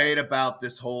so great about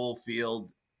this whole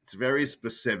field? It's very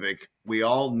specific. We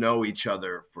all know each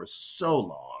other for so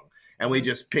long, and we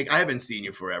just pick. I haven't seen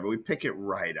you forever. We pick it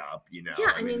right up, Yeah,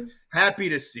 I mean, happy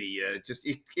to see you. Just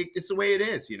it's the way it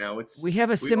is, We have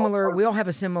we all have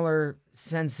a similar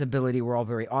sensibility. We're all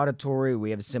very auditory. We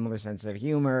have a similar sense of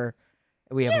humor.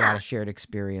 We have a lot of shared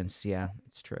experience. Yeah,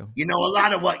 it's true. A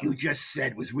lot of what you just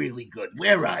said was really good.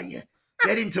 Where are you?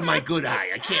 Get into my good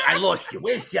eye. I lost you.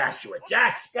 Where's Joshua?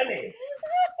 Josh, come here.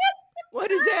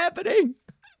 What is happening?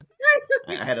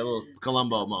 I had a little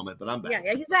Columbo moment, but I'm back.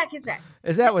 Yeah, he's back. He's back.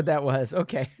 Is that what that was?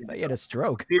 Okay. I thought you had a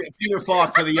stroke. Peter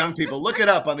Falk for the young people. Look it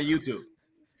up on the YouTube.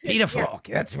 Peter Falk.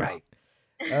 That's right.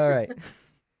 All right.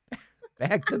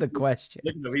 Back to the question.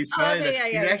 Look at him. He's trying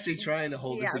He's actually trying to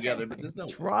hold it together, but there's no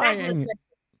trying.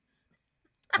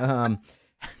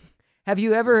 Have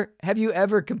you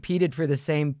ever competed for the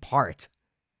same part?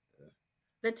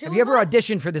 Have you ever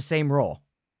auditioned for the same role?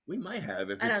 We might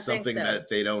have if it's something that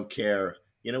they don't care.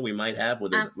 We might have where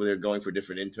they're going for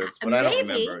different interns, but I don't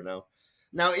remember. No.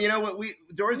 Now, you know what?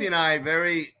 Dorothy and I,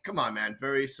 come on, man,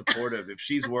 very supportive. If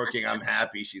she's working, I'm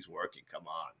happy she's working. Come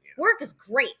on. Work is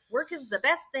great. Work is the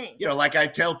best thing. Like I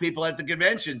tell people at the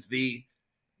conventions, the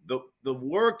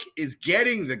work is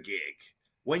getting the gig.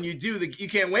 When you do you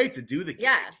can't wait to do the gig.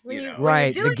 Yeah.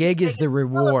 Right. The gig is the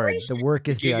reward. The work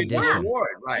is the audition. Is the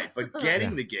reward, right. But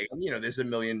getting the gig, there's a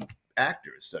million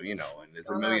actors, so and there's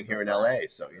a million here in LA,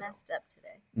 so messed up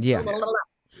today. Yeah.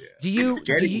 Do you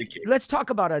let's talk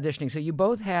about auditioning. So you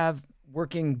both have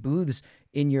working booths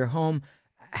in your home.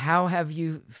 How have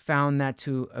you found that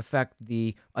to affect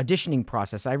the auditioning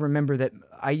process? I remember that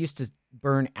I used to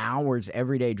burn hours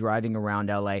every day driving around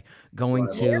LA,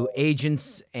 going to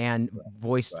agents and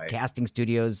voice casting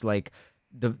studios like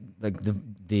the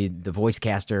voice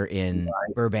caster in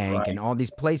Burbank and all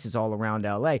these places all around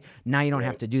LA. Now you don't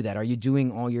have to do that. Are you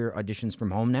doing all your auditions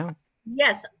from home now?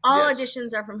 Yes, all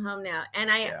auditions are from home now. And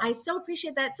I so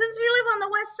appreciate that. Since we live on the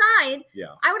west side,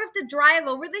 I would have to drive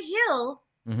over the hill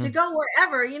to go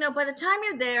wherever. By the time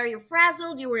you're there, you're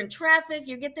frazzled, you were in traffic,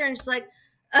 you get there and it's like,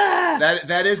 ugh.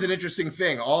 That is an interesting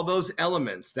thing. All those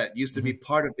elements that used to be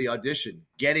part of the audition,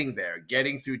 getting there,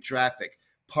 getting through traffic,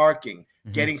 parking,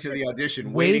 getting to the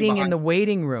audition, waiting in the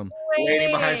waiting room,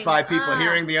 waiting behind five people,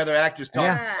 hearing the other actors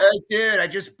talk. Oh, dude, I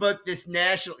just booked this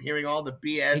national. Hearing all the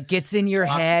BS. It gets in your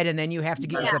head, and then you have to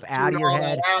get yourself out of your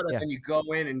head. And then you go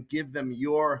in and give them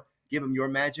your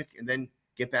magic, and then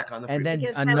get back on the and then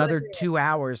another 2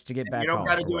 hours to get back. You don't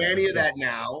got to do any of that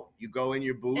now. You go in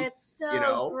your booth. It's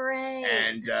so great.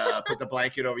 And put the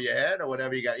blanket over your head or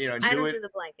whatever you got. And I do don't it. do the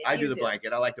blanket. I do the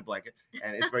blanket. I like the blanket,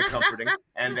 and it's very comforting.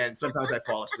 And then sometimes I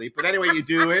fall asleep. But anyway, you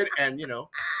do it, and so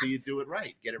you do it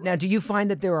right. Get it right. Now, do you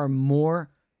find that there are more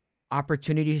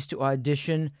opportunities to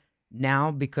audition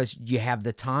now because you have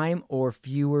the time, or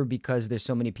fewer because there's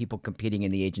so many people competing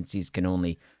and the agencies can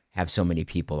only have so many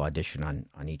people audition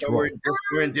on each role?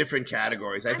 We're in different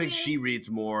categories. I think she reads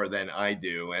more than I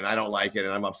do, and I don't like it,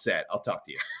 and I'm upset. I'll talk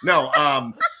to you. No,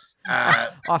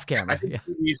 off camera. I think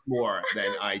she reads more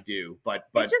than I do, but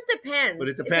it just depends. But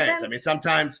it depends. I mean,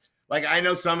 sometimes, like I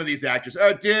know some of these actors.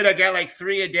 Oh, dude, I got like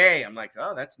 3 a day. I'm like,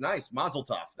 oh, that's nice. Mazel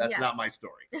tov. That's not my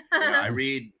story. I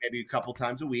read maybe a couple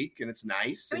times a week, and it's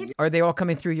nice. Are they all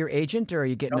coming through your agent, or are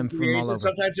you getting them from all over?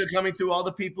 Sometimes they're coming through all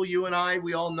the people you and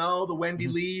we all know, the Wendy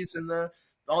Lees and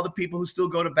all the people who still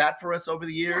go to bat for us over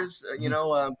the years,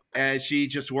 and she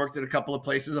just worked at a couple of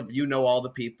places of, all the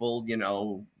people,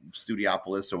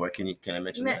 Studiopolis, or what can I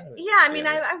mention that? Yeah, I mean,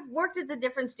 I've worked at the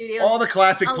different studios. All the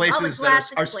classic places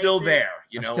that are still there,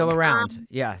 still around.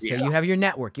 So you have your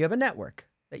network. You have a network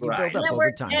that you build up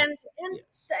over time. And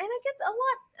I get a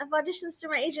lot of auditions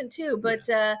through my agent too, but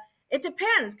it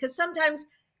depends, because sometimes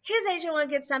his agent will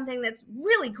get something that's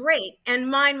really great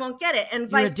and mine won't get it, and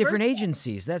vice versa. Different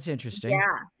agencies. That's interesting.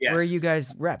 Yeah. Yes. Where are you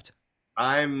guys repped?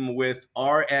 I'm with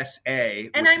RSA.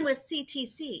 And I'm with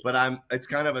CTC. But it's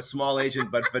kind of a small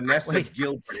agent, but Vanessa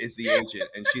Gilbert is the agent,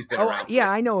 and she's been around. Yeah,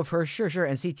 I know of her. Sure.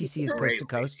 And CTC is coast to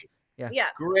coast. Yeah.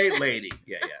 Great lady.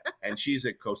 Yeah. And she's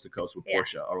at coast to coast with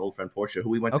Portia, our old friend Portia, who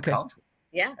we went to college with.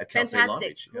 Yeah.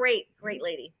 Fantastic. Great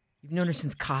lady. You've known her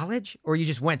since college, or you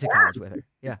just went to college with her?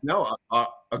 Yeah. No,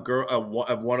 a girl,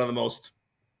 one of the most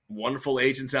wonderful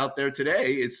agents out there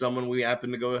today is someone we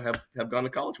happen to have gone to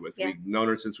college with. Yeah. We've known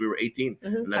her since we were 18.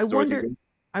 Mm-hmm. And that's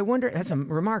I wonder, that's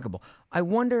remarkable. I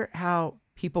wonder how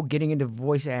people getting into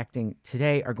voice acting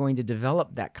today are going to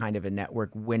develop that kind of a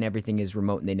network when everything is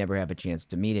remote and they never have a chance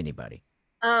to meet anybody.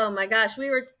 Oh my gosh, we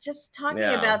were just talking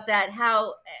about that,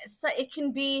 how it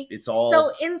can be all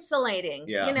so insulating.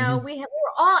 Yeah. We were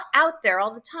all out there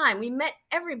all the time. We met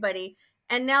everybody,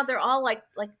 and now they're all like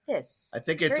this. I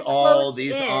think it's all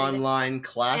these online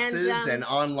classes and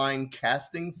online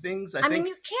casting things. I think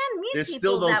you can meet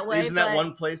people still that way. Isn't that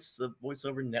one place, the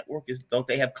voiceover network, don't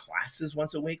they have classes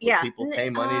once a week where people pay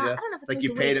money to, I don't know if like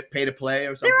you pay to play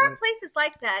or something? There are places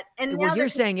like that. And well, you're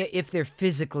saying if they're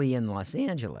physically in Los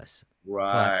Angeles.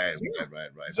 Right.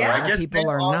 Yeah. A lot of people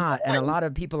are not, and a lot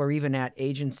of people are even at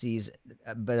agencies,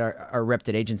 but are repped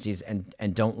at agencies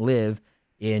and don't live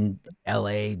in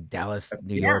LA, Dallas,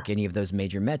 New York, any of those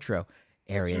major metro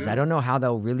areas. I don't know how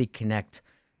they'll really connect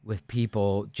with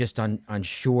people just on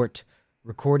short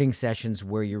recording sessions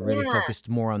where you're really focused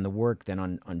more on the work than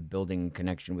on building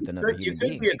connection with another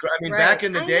human being. Back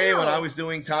in the day when I was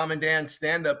doing Tom and Dan's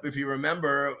stand-up, if you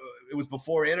remember, it was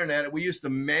before internet. We used to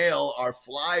mail our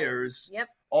flyers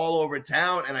all over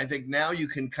town, and I think now you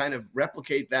can kind of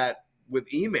replicate that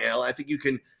with email. I think you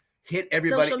can hit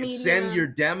everybody, send your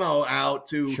demo out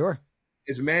to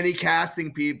as many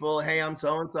casting people. Hey, I'm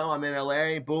so-and-so, I'm in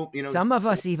LA, boom. Some of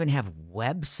us even have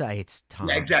websites, Tom.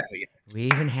 Yeah, exactly. We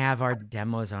even have our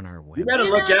demos on our website. You better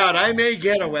look out. I may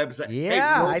get a website.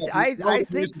 Yeah, I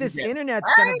think this internet's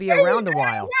going to be around a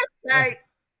while.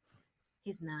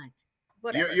 He's not.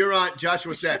 Whatever. You're on,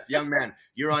 Joshua Seth, young man.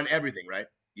 You're on everything, right?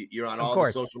 You're on all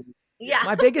the social media. Yeah.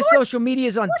 My biggest social media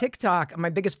is on TikTok.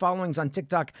 My biggest following's on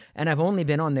TikTok, and I've only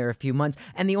been on there a few months.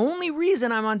 And the only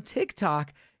reason I'm on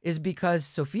TikTok is because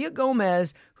Sofia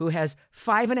Gomez, who has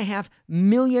 5.5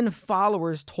 million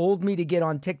followers, told me to get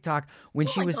on TikTok when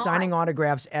she was signing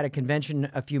autographs at a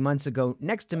convention a few months ago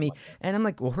next to me. And I'm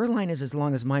like, well, her line is as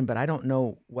long as mine, but I don't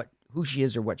know who she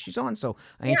is or what she's on. So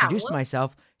I introduced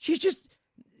myself.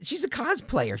 She's a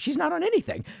cosplayer. She's not on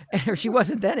anything. Or she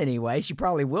wasn't then anyway. She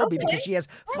probably will be because she has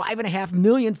 5.5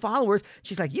 million followers.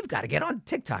 She's like, you've got to get on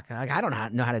TikTok. I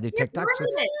don't know how to do TikTok. So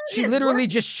she literally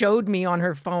just showed me on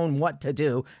her phone what to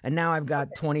do. And now I've got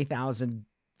 20,000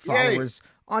 followers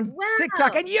on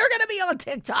TikTok. And you're going to be on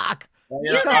TikTok.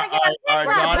 Our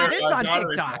daughter is on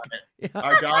TikTok.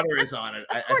 Our daughter is on it.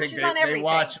 I think they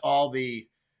watch all the...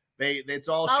 It's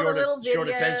all short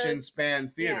attention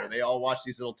span theater. They all watch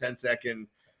these little 10-second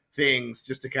things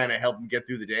just to kind of help them get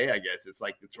through the day, I guess. It's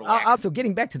like, it's relaxing. Also,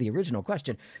 getting back to the original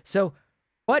question. So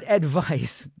what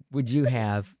advice would you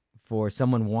have for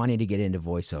someone wanting to get into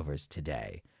voiceovers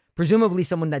today? Presumably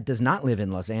someone that does not live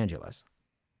in Los Angeles.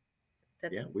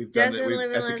 We've done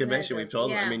it at the convention. We've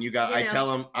told them. I mean,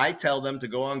 I tell them to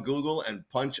go on Google and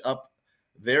punch up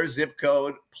their zip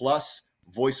code plus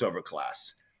voiceover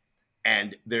class.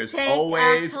 And there's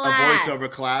always a voiceover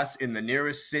class in the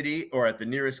nearest city or at the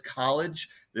nearest college.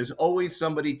 There's always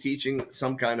somebody teaching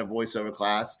some kind of voiceover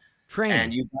class. Training.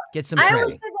 And you get some training. I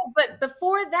always say that, but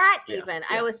before that,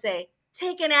 I always say,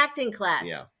 take an acting class.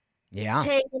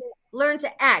 Learn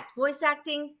to act. Voice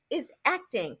acting is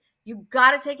acting. You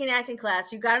got to take an acting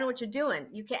class. You got to know what you're doing.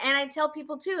 And I tell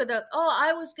people too that,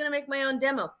 I was going to make my own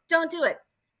demo. Don't do it.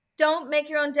 Don't make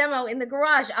your own demo in the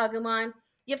garage, Agumon.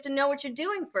 You have to know what you're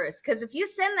doing first. Because if you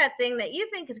send that thing that you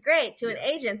think is great to an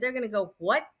agent, they're going to go,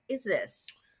 what is this?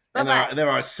 Bye-bye. And there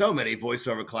are so many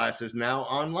voiceover classes now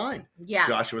online. Yeah.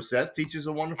 Joshua Seth teaches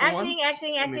a wonderful one.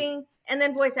 Acting, and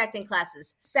then voice acting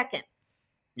classes second.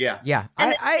 Yeah. Yeah.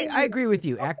 I agree with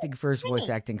you. Acting first, voice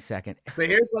acting second. But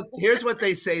here's what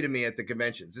they say to me at the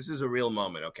conventions. This is a real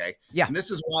moment, okay? Yeah. And this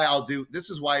is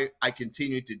why I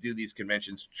continue to do these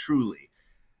conventions truly.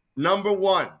 Number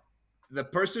one, the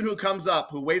person who comes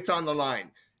up, who waits on the line,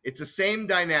 it's the same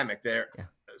dynamic there. Yeah.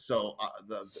 So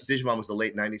the Digimon was the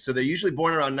late 90s. So they're usually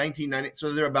born around 1990.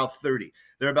 So they're about 30.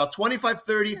 They're about 25,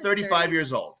 30, 35 30s.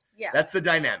 Years old. Yeah. That's the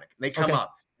dynamic. They come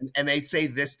up and they say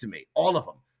this to me, all of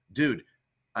them. Dude,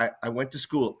 I went to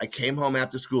school. I came home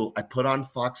after school. I put on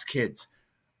Fox Kids.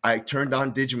 I turned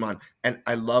on Digimon, and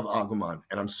I love Agumon,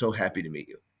 and I'm so happy to meet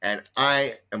you. And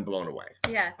I am blown away.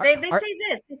 Yeah, they say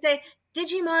this. They say,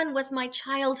 Digimon was my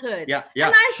childhood. Yeah.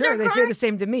 Sure, they say the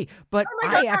same to me. But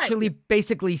I actually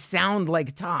basically sound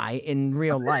like Ty in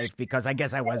real life because I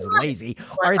guess I was lazy.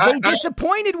 Are they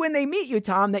disappointed when they meet you,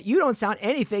 Tom, that you don't sound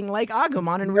anything like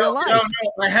Agumon in real life? No.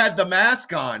 I had the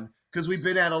mask on because we've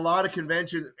been at a lot of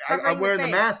conventions. I'm wearing the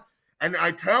mask, and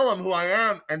I tell them who I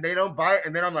am, and they don't buy it.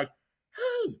 And then I'm like,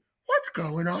 hey, what's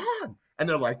going on? And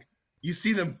they're like, you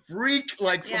see them freak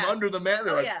like from under the mask.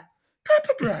 They're like,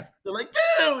 Pepper breath. They're like,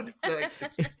 dude. They're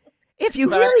like, if you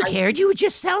really cared, you would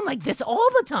just sound like this all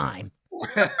the time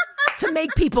to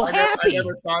make people happy. I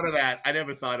never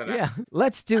thought of that. Yeah.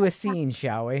 Let's do a scene,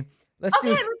 shall we? Let's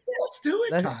do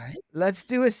it, Ty. Let's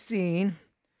do a scene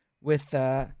with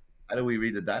How do we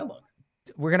read the dialogue?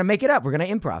 We're gonna make it up. We're gonna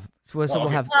improv. So we'll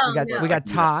have we got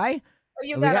Ty.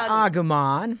 We got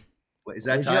Agumon. Wait, is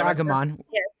that Ty? Your Agumon.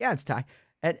 Yes. Yeah, it's Ty.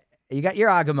 And you got your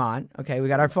Agumon. Okay, we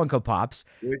got our Funko Pops.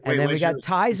 And then we got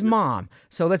Ty's mom.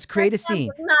 So let's create a scene.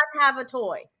 Does not have a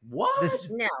toy. What?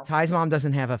 No. Ty's mom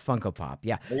doesn't have a Funko Pop.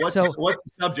 Yeah. What's the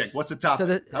subject? What's the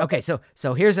topic?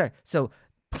 So here's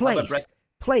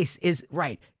place is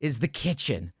the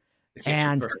kitchen.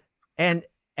 And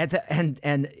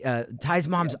Ty's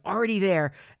mom's already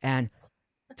there, and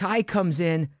Ty comes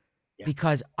in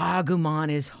because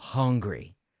Agumon is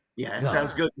hungry. Yeah, that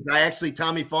sounds good.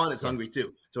 Tommy Fahn is hungry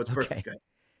too, so it's perfect. Good.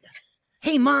 Yeah.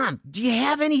 Hey, Mom, do you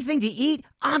have anything to eat?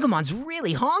 Agumon's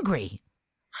really hungry.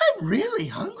 I'm really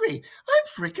hungry. I'm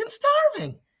freaking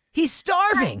starving. He's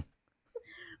starving.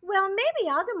 Well, maybe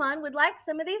Agumon would like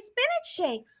some of these spinach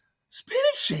shakes.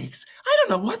 Spinach shakes? I don't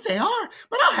know what they are,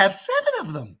 but I'll have 7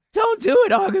 of them. Don't do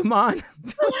it, Agumon.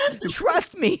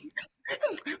 Trust me.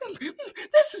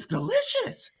 This is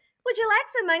delicious. Would you like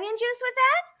some onion juice with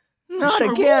that? Not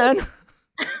again.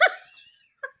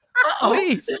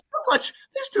 Please.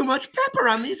 There's too much pepper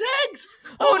on these eggs.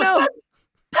 Oh no.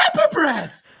 Pepper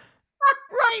breath.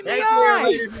 Right in the eye.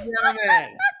 Ladies and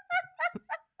gentlemen.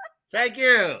 Thank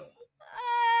you.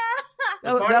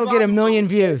 That'll get 1 million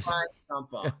views. Of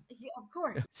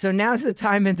course. So now's the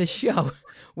time in the show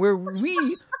where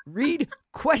we read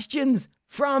questions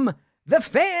from the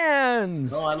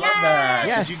fans. Oh, I love that.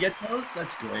 Yes. Did you get those?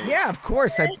 That's great. Yeah, of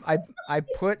course. I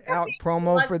put out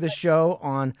promo for the show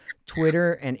on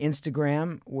Twitter and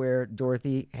Instagram, where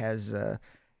Dorothy has a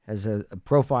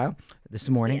profile this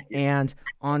morning. Yeah. And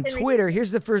on Twitter,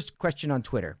 here's the first question on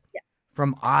Twitter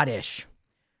from Oddish.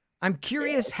 I'm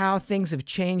curious how things have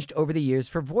changed over the years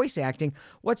for voice acting.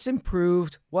 What's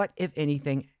improved? What, if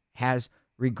anything, has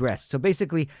regressed? So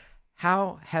basically,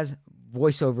 how has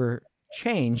voiceover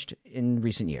changed in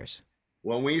recent years?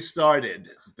 When we started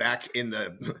back in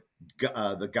the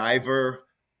Guyver,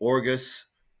 Orgus,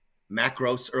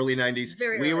 Macros, early 90s,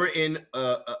 we were in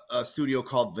a studio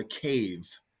called The Cave,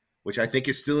 which I think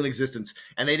is still in existence.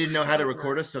 And they didn't know how to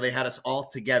record us, so they had us all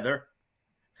together.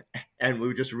 And we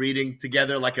were just reading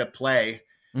together like a play.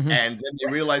 Mm-hmm. And then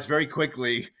they realized very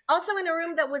quickly. Also in a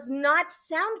room that was not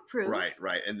soundproof.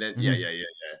 Right. And then, mm-hmm. yeah.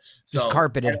 Just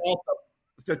carpeted. Also,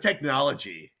 the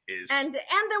technology is. And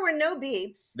there were no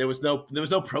beeps. There was no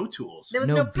Pro Tools. There was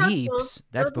no Pro beeps. Tools.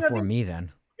 That's before me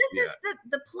then. This is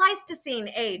the Pleistocene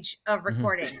age of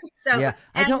recording. Mm-hmm. So yeah,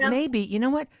 I don't. Maybe you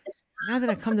know what? Now that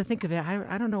I come to think of it,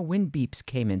 I don't know when beeps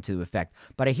came into effect,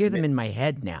 but I hear them in my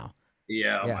head now.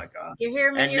 Yeah, oh my God. You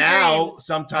hear them in your now, dreams.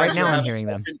 Sometimes right now I'm hearing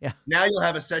them. Yeah. Now you'll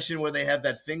have a session where they have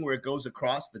that thing where it goes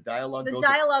across, the dialogue goes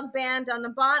dialogue band on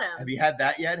the bottom. Have you had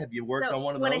that yet? Have you worked on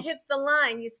one of those? When it hits the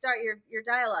line, you start your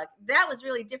dialogue. That was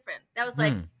really different. That was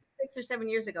like 6 or 7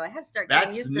 years ago. I had to start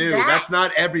getting used to that. That's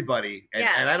not everybody.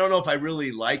 And I don't know if I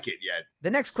really like it yet.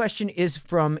 The next question is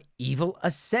from Evil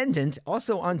Ascendant,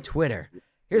 also on Twitter.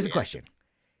 Here's a question.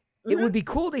 Mm-hmm. It would be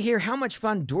cool to hear how much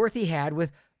fun Dorothy had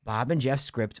with Bob and Jeff's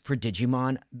script for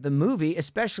Digimon, the movie,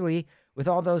 especially with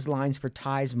all those lines for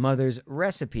Ty's mother's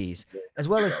recipes, as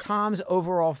well as Tom's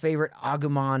overall favorite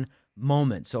Agumon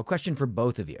moment. So a question for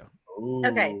both of you. Ooh.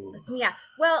 Okay. Yeah.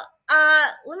 Well,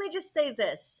 let me just say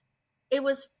this. It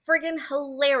was friggin'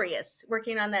 hilarious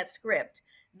working on that script.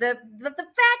 The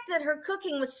fact that her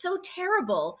cooking was so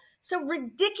terrible, so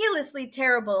ridiculously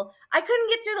terrible, I couldn't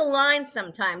get through the lines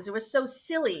sometimes. It was so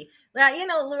silly. You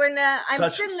know, when I'm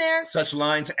sitting there, such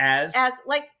lines as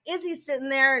like Izzy's sitting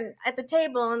there and at the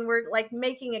table, and we're like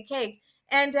making a cake,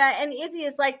 and Izzy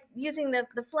is like using the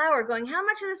flour, going, "How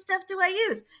much of this stuff do I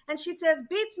use?" And she says,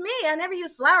 "Beats me. I never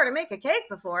used flour to make a cake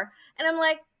before." And I'm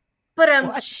like, "But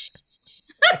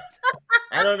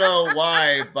I don't know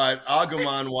why, but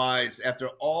Agumon wise, after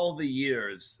all the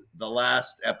years, the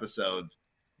last episode,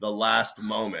 the last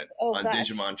moment on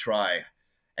Digimon Try.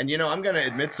 And, you know, I'm going to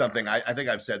admit something. I think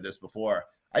I've said this before.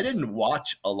 I didn't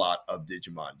watch a lot of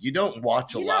Digimon. You don't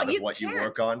watch a lot of what you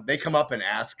work on. They come up and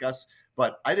ask us,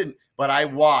 but I didn't. But I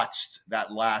watched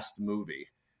that last movie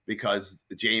because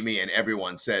Jamie and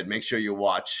everyone said, make sure you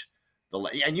watch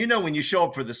and you know, when you show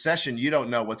up for the session, you don't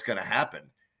know what's going to happen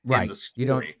in the story. You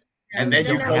don't, and then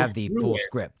you don't have the full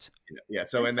script. Yeah.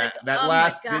 So in that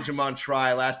last Digimon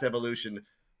Try, last evolution,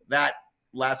 that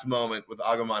last moment with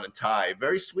Agumon and Tai,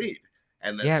 very sweet.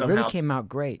 And then it really came out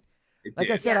great. Like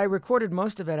I said, I recorded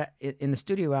most of it in the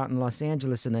studio out in Los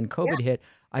Angeles, and then COVID hit.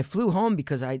 I flew home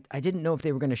because I didn't know if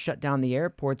they were going to shut down the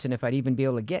airports and if I'd even be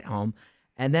able to get home.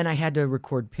 And then I had to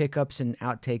record pickups and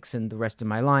outtakes and the rest of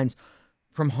my lines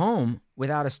from home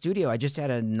without a studio. I just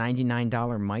had a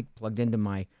 $99 mic plugged into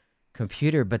my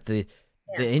computer, but the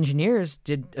engineers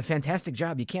did a fantastic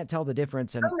job. You can't tell the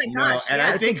difference. And, and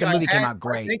I think the movie came out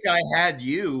great. I think I had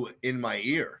you in my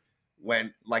ear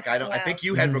when, like, I think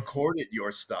you had recorded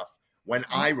your stuff when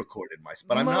I recorded my stuff,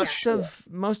 but I'm not sure.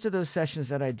 Most of those sessions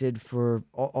that I did for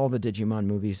all the Digimon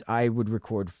movies, I would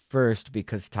record first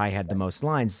because Tai had the most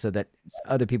lines so that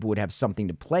other people would have something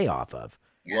to play off of.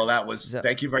 Well, that was,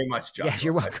 thank you very much, John. Yes,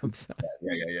 you're welcome.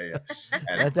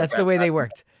 Yeah. That's the way they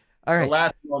worked. All right. The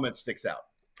last moment sticks out.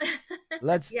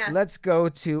 Let's go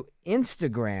to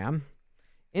Instagram.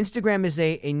 Instagram is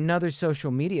another social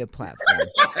media platform.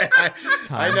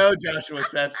 I know Joshua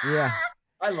said. Yeah.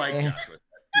 I like Joshua said.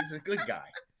 He's a good guy.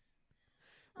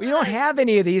 We don't have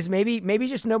any of these. Maybe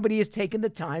just nobody has taken the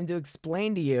time to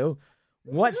explain to you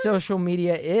what social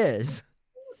media is.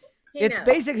 It's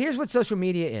basic. Here's what social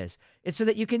media is. It's so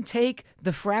that you can take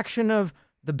the fraction of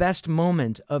the best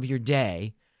moment of your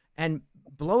day and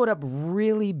blow it up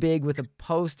really big with a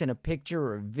post and a picture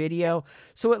or a video,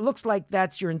 so it looks like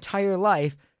that's your entire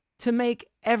life, to make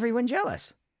everyone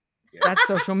jealous. That's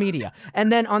social media.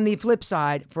 And then on the flip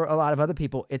side, for a lot of other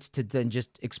people, it's to then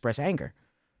just express anger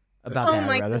about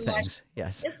that or other things.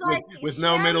 Yes. It's like with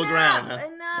no middle ground. Huh?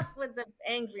 Enough with the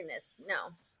angriness.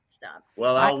 No, stop.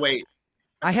 Well, I'll wait.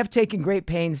 I have taken great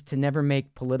pains to never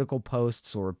make political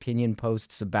posts or opinion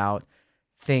posts about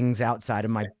things outside of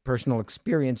my personal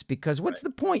experience, because what's the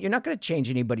point? You're not going to change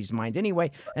anybody's mind anyway.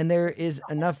 And there is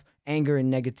enough anger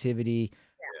and negativity,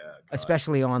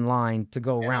 especially online, to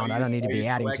go around. I don't need to be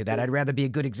adding to that. I'd rather be a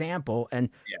good example and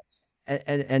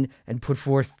put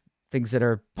forth things that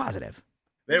are positive.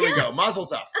 There we go. Mazel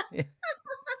tov.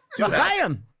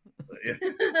 L'chaim.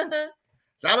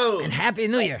 Salud. And Happy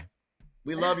New Year.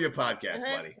 We love your podcast,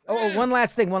 buddy. Oh, one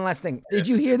last thing. Did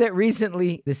you hear that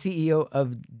recently the CEO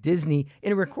of Disney,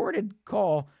 in a recorded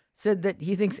call, said that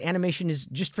he thinks animation is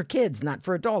just for kids, not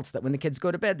for adults, that when the kids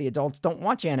go to bed, the adults don't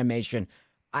watch animation?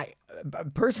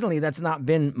 Personally, that's not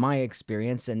been my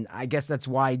experience, and I guess that's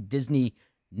why Disney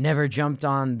never jumped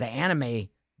on the anime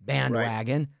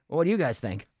bandwagon. Right. Well, what do you guys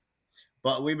think?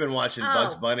 But we've been watching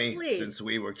Bugs Bunny since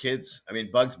we were kids. I mean,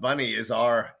 Bugs Bunny is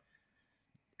our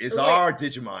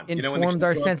Digimon. Informed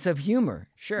our sense of humor.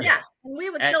 Sure. Yes. And we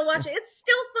would still watch it. It's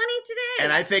still funny today.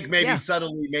 And I think maybe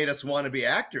subtly made us want to be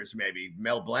actors, maybe.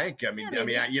 Mel Blanc. I mean,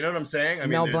 you know what I'm saying?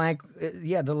 Mel Blanc,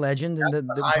 the legend and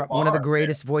one of the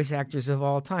greatest voice actors of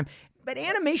all time. But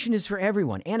animation is for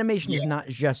everyone. Animation is not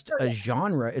just a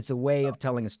genre. It's a way of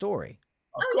telling a story.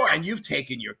 Of course. Yeah. And you've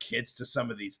taken your kids to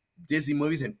some of these Disney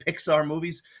movies and Pixar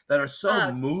movies that are so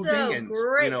moving and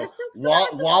great.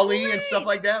 Wall-E and stuff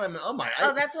like that. I mean,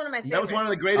 that's one of my favorites. That was one of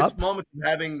the greatest moments of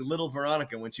having little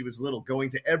Veronica when she was little, going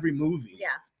to every movie. Yeah.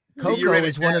 Coco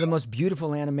is one of the most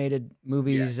beautiful animated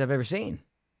movies I've ever seen.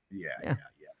 Yeah.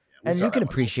 And you can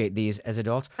appreciate these as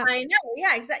adults. I know.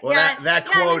 Yeah, exactly. Well, that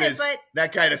quote is,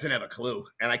 that guy doesn't have a clue.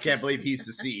 And I can't believe he's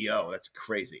the CEO. That's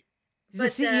crazy. He's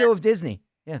the CEO of Disney.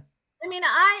 Yeah. I mean,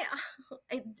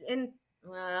 in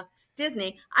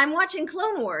Disney, I'm watching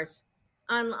Clone Wars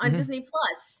on Disney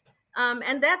Plus,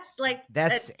 and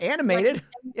that's animated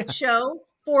show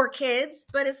for kids.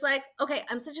 But it's like, okay,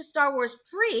 I'm such a Star Wars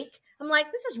freak. I'm like,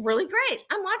 this is really great.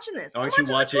 I'm watching this. Are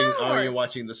you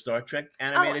watching the Star Trek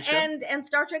animated show? And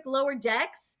Star Trek Lower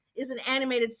Decks is an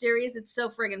animated series. It's so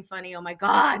friggin' funny. Oh my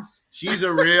god, she's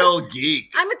a real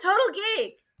geek. I'm a total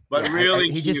geek. but really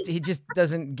he just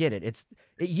doesn't get it. It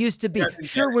used to be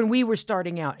when we were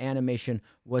starting out, animation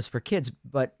was for kids,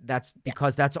 but that's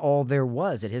because that's all there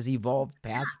was. It has evolved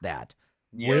past that,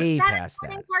 way past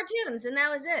that. Cartoons, and that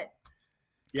was it.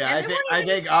 Yeah, I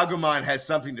think Agumon has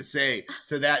something to say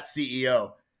to that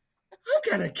CEO. I'm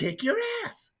gonna kick your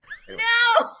ass. Anyway,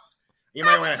 no, you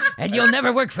might want to. And you'll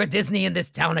never work for Disney in this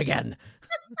town again.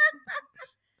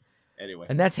 Anyway,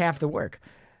 and that's half the work.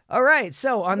 All right,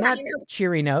 so on that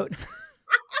cheery note,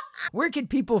 where can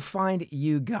people find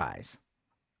you guys?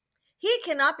 He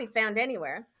cannot be found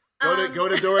anywhere. Go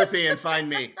to Dorothy and find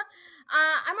me.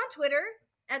 I'm on Twitter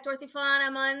at Dorothy Fahn.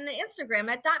 I'm on Instagram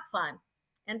at .fahn.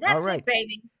 And that's it,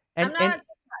 baby. I'm not on TikTok.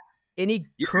 Any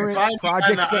current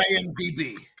projects that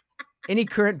IMDb. Any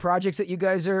current projects that you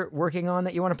guys are working on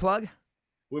that you want to plug?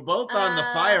 We're both on the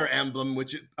Fire Emblem,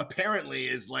 which apparently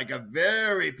is like a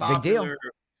very popular. Big deal.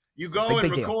 You go and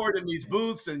record in these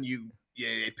booths, and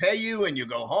they pay you, and you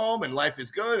go home, and life is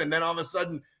good. And then all of a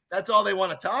sudden, that's all they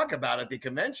want to talk about at the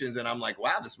conventions. And I'm like,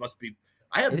 wow, this must be.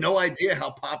 I have no idea how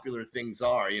popular things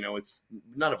are. It's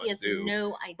none of us do.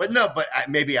 No idea. But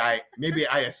maybe I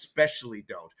especially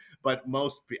don't. But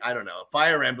most, I don't know.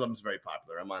 Fire Emblem's very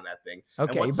popular. I'm on that thing.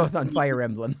 Okay, you're both on Fire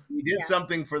Emblem. We did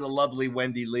something for the lovely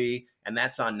Wendy Lee, and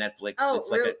that's on Netflix. Oh, it's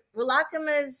like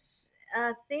Rilakkama's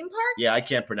theme park? Yeah, I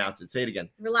can't pronounce it. Say it again.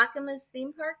 Rilakkama's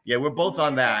theme park? Yeah, we're both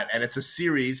on that, and it's a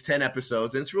series, 10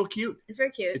 episodes, and it's real cute. It's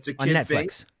very cute. It's a kid on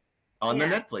Netflix. Thing. On the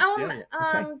Netflix,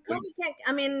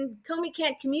 Comey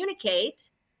can't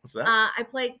communicate. What's that? I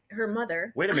play her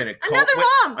mother. Wait a minute. Another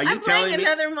mom. Are you telling me?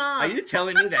 Another mom. Are you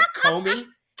telling me that Comey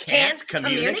can't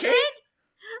communicate?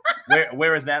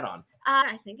 Where is that on?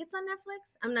 I think it's on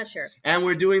Netflix. I'm not sure. And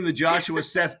we're doing the Joshua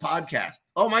Seth podcast.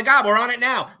 Oh my God, we're on it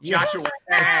now. Joshua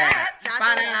Seth.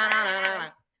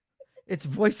 It's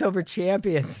Voiceover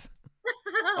Champions.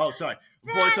 Oh, sorry.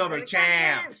 Voiceover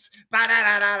champs.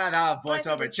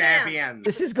 Voiceover champions.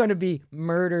 This is going to be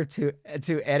murder to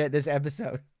edit this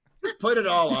episode. Just put it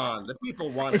all on. The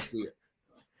people want to see it.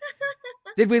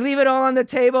 Did we leave it all on the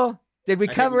table? Did we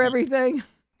cover everything?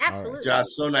 Absolutely. Right. Josh,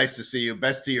 so nice to see you.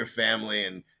 Best to your family,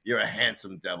 and you're a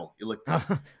handsome devil. You look good.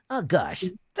 Oh gosh.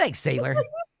 Thanks, Sailor.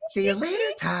 See you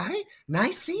later, Ty.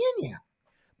 Nice seeing you.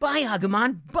 Bye,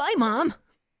 Agumon. Bye, Mom.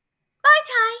 Bye,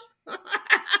 Ty.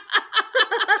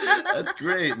 That's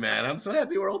great, man. I'm so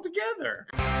happy we're all together.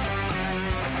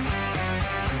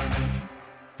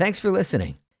 Thanks for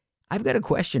listening. I've got a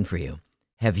question for you.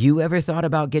 Have you ever thought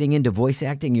about getting into voice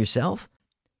acting yourself?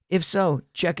 If so,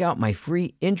 check out my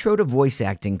free Intro to Voice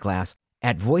Acting class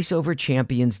at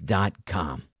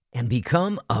voiceoverchampions.com and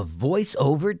become a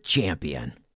voiceover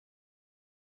champion.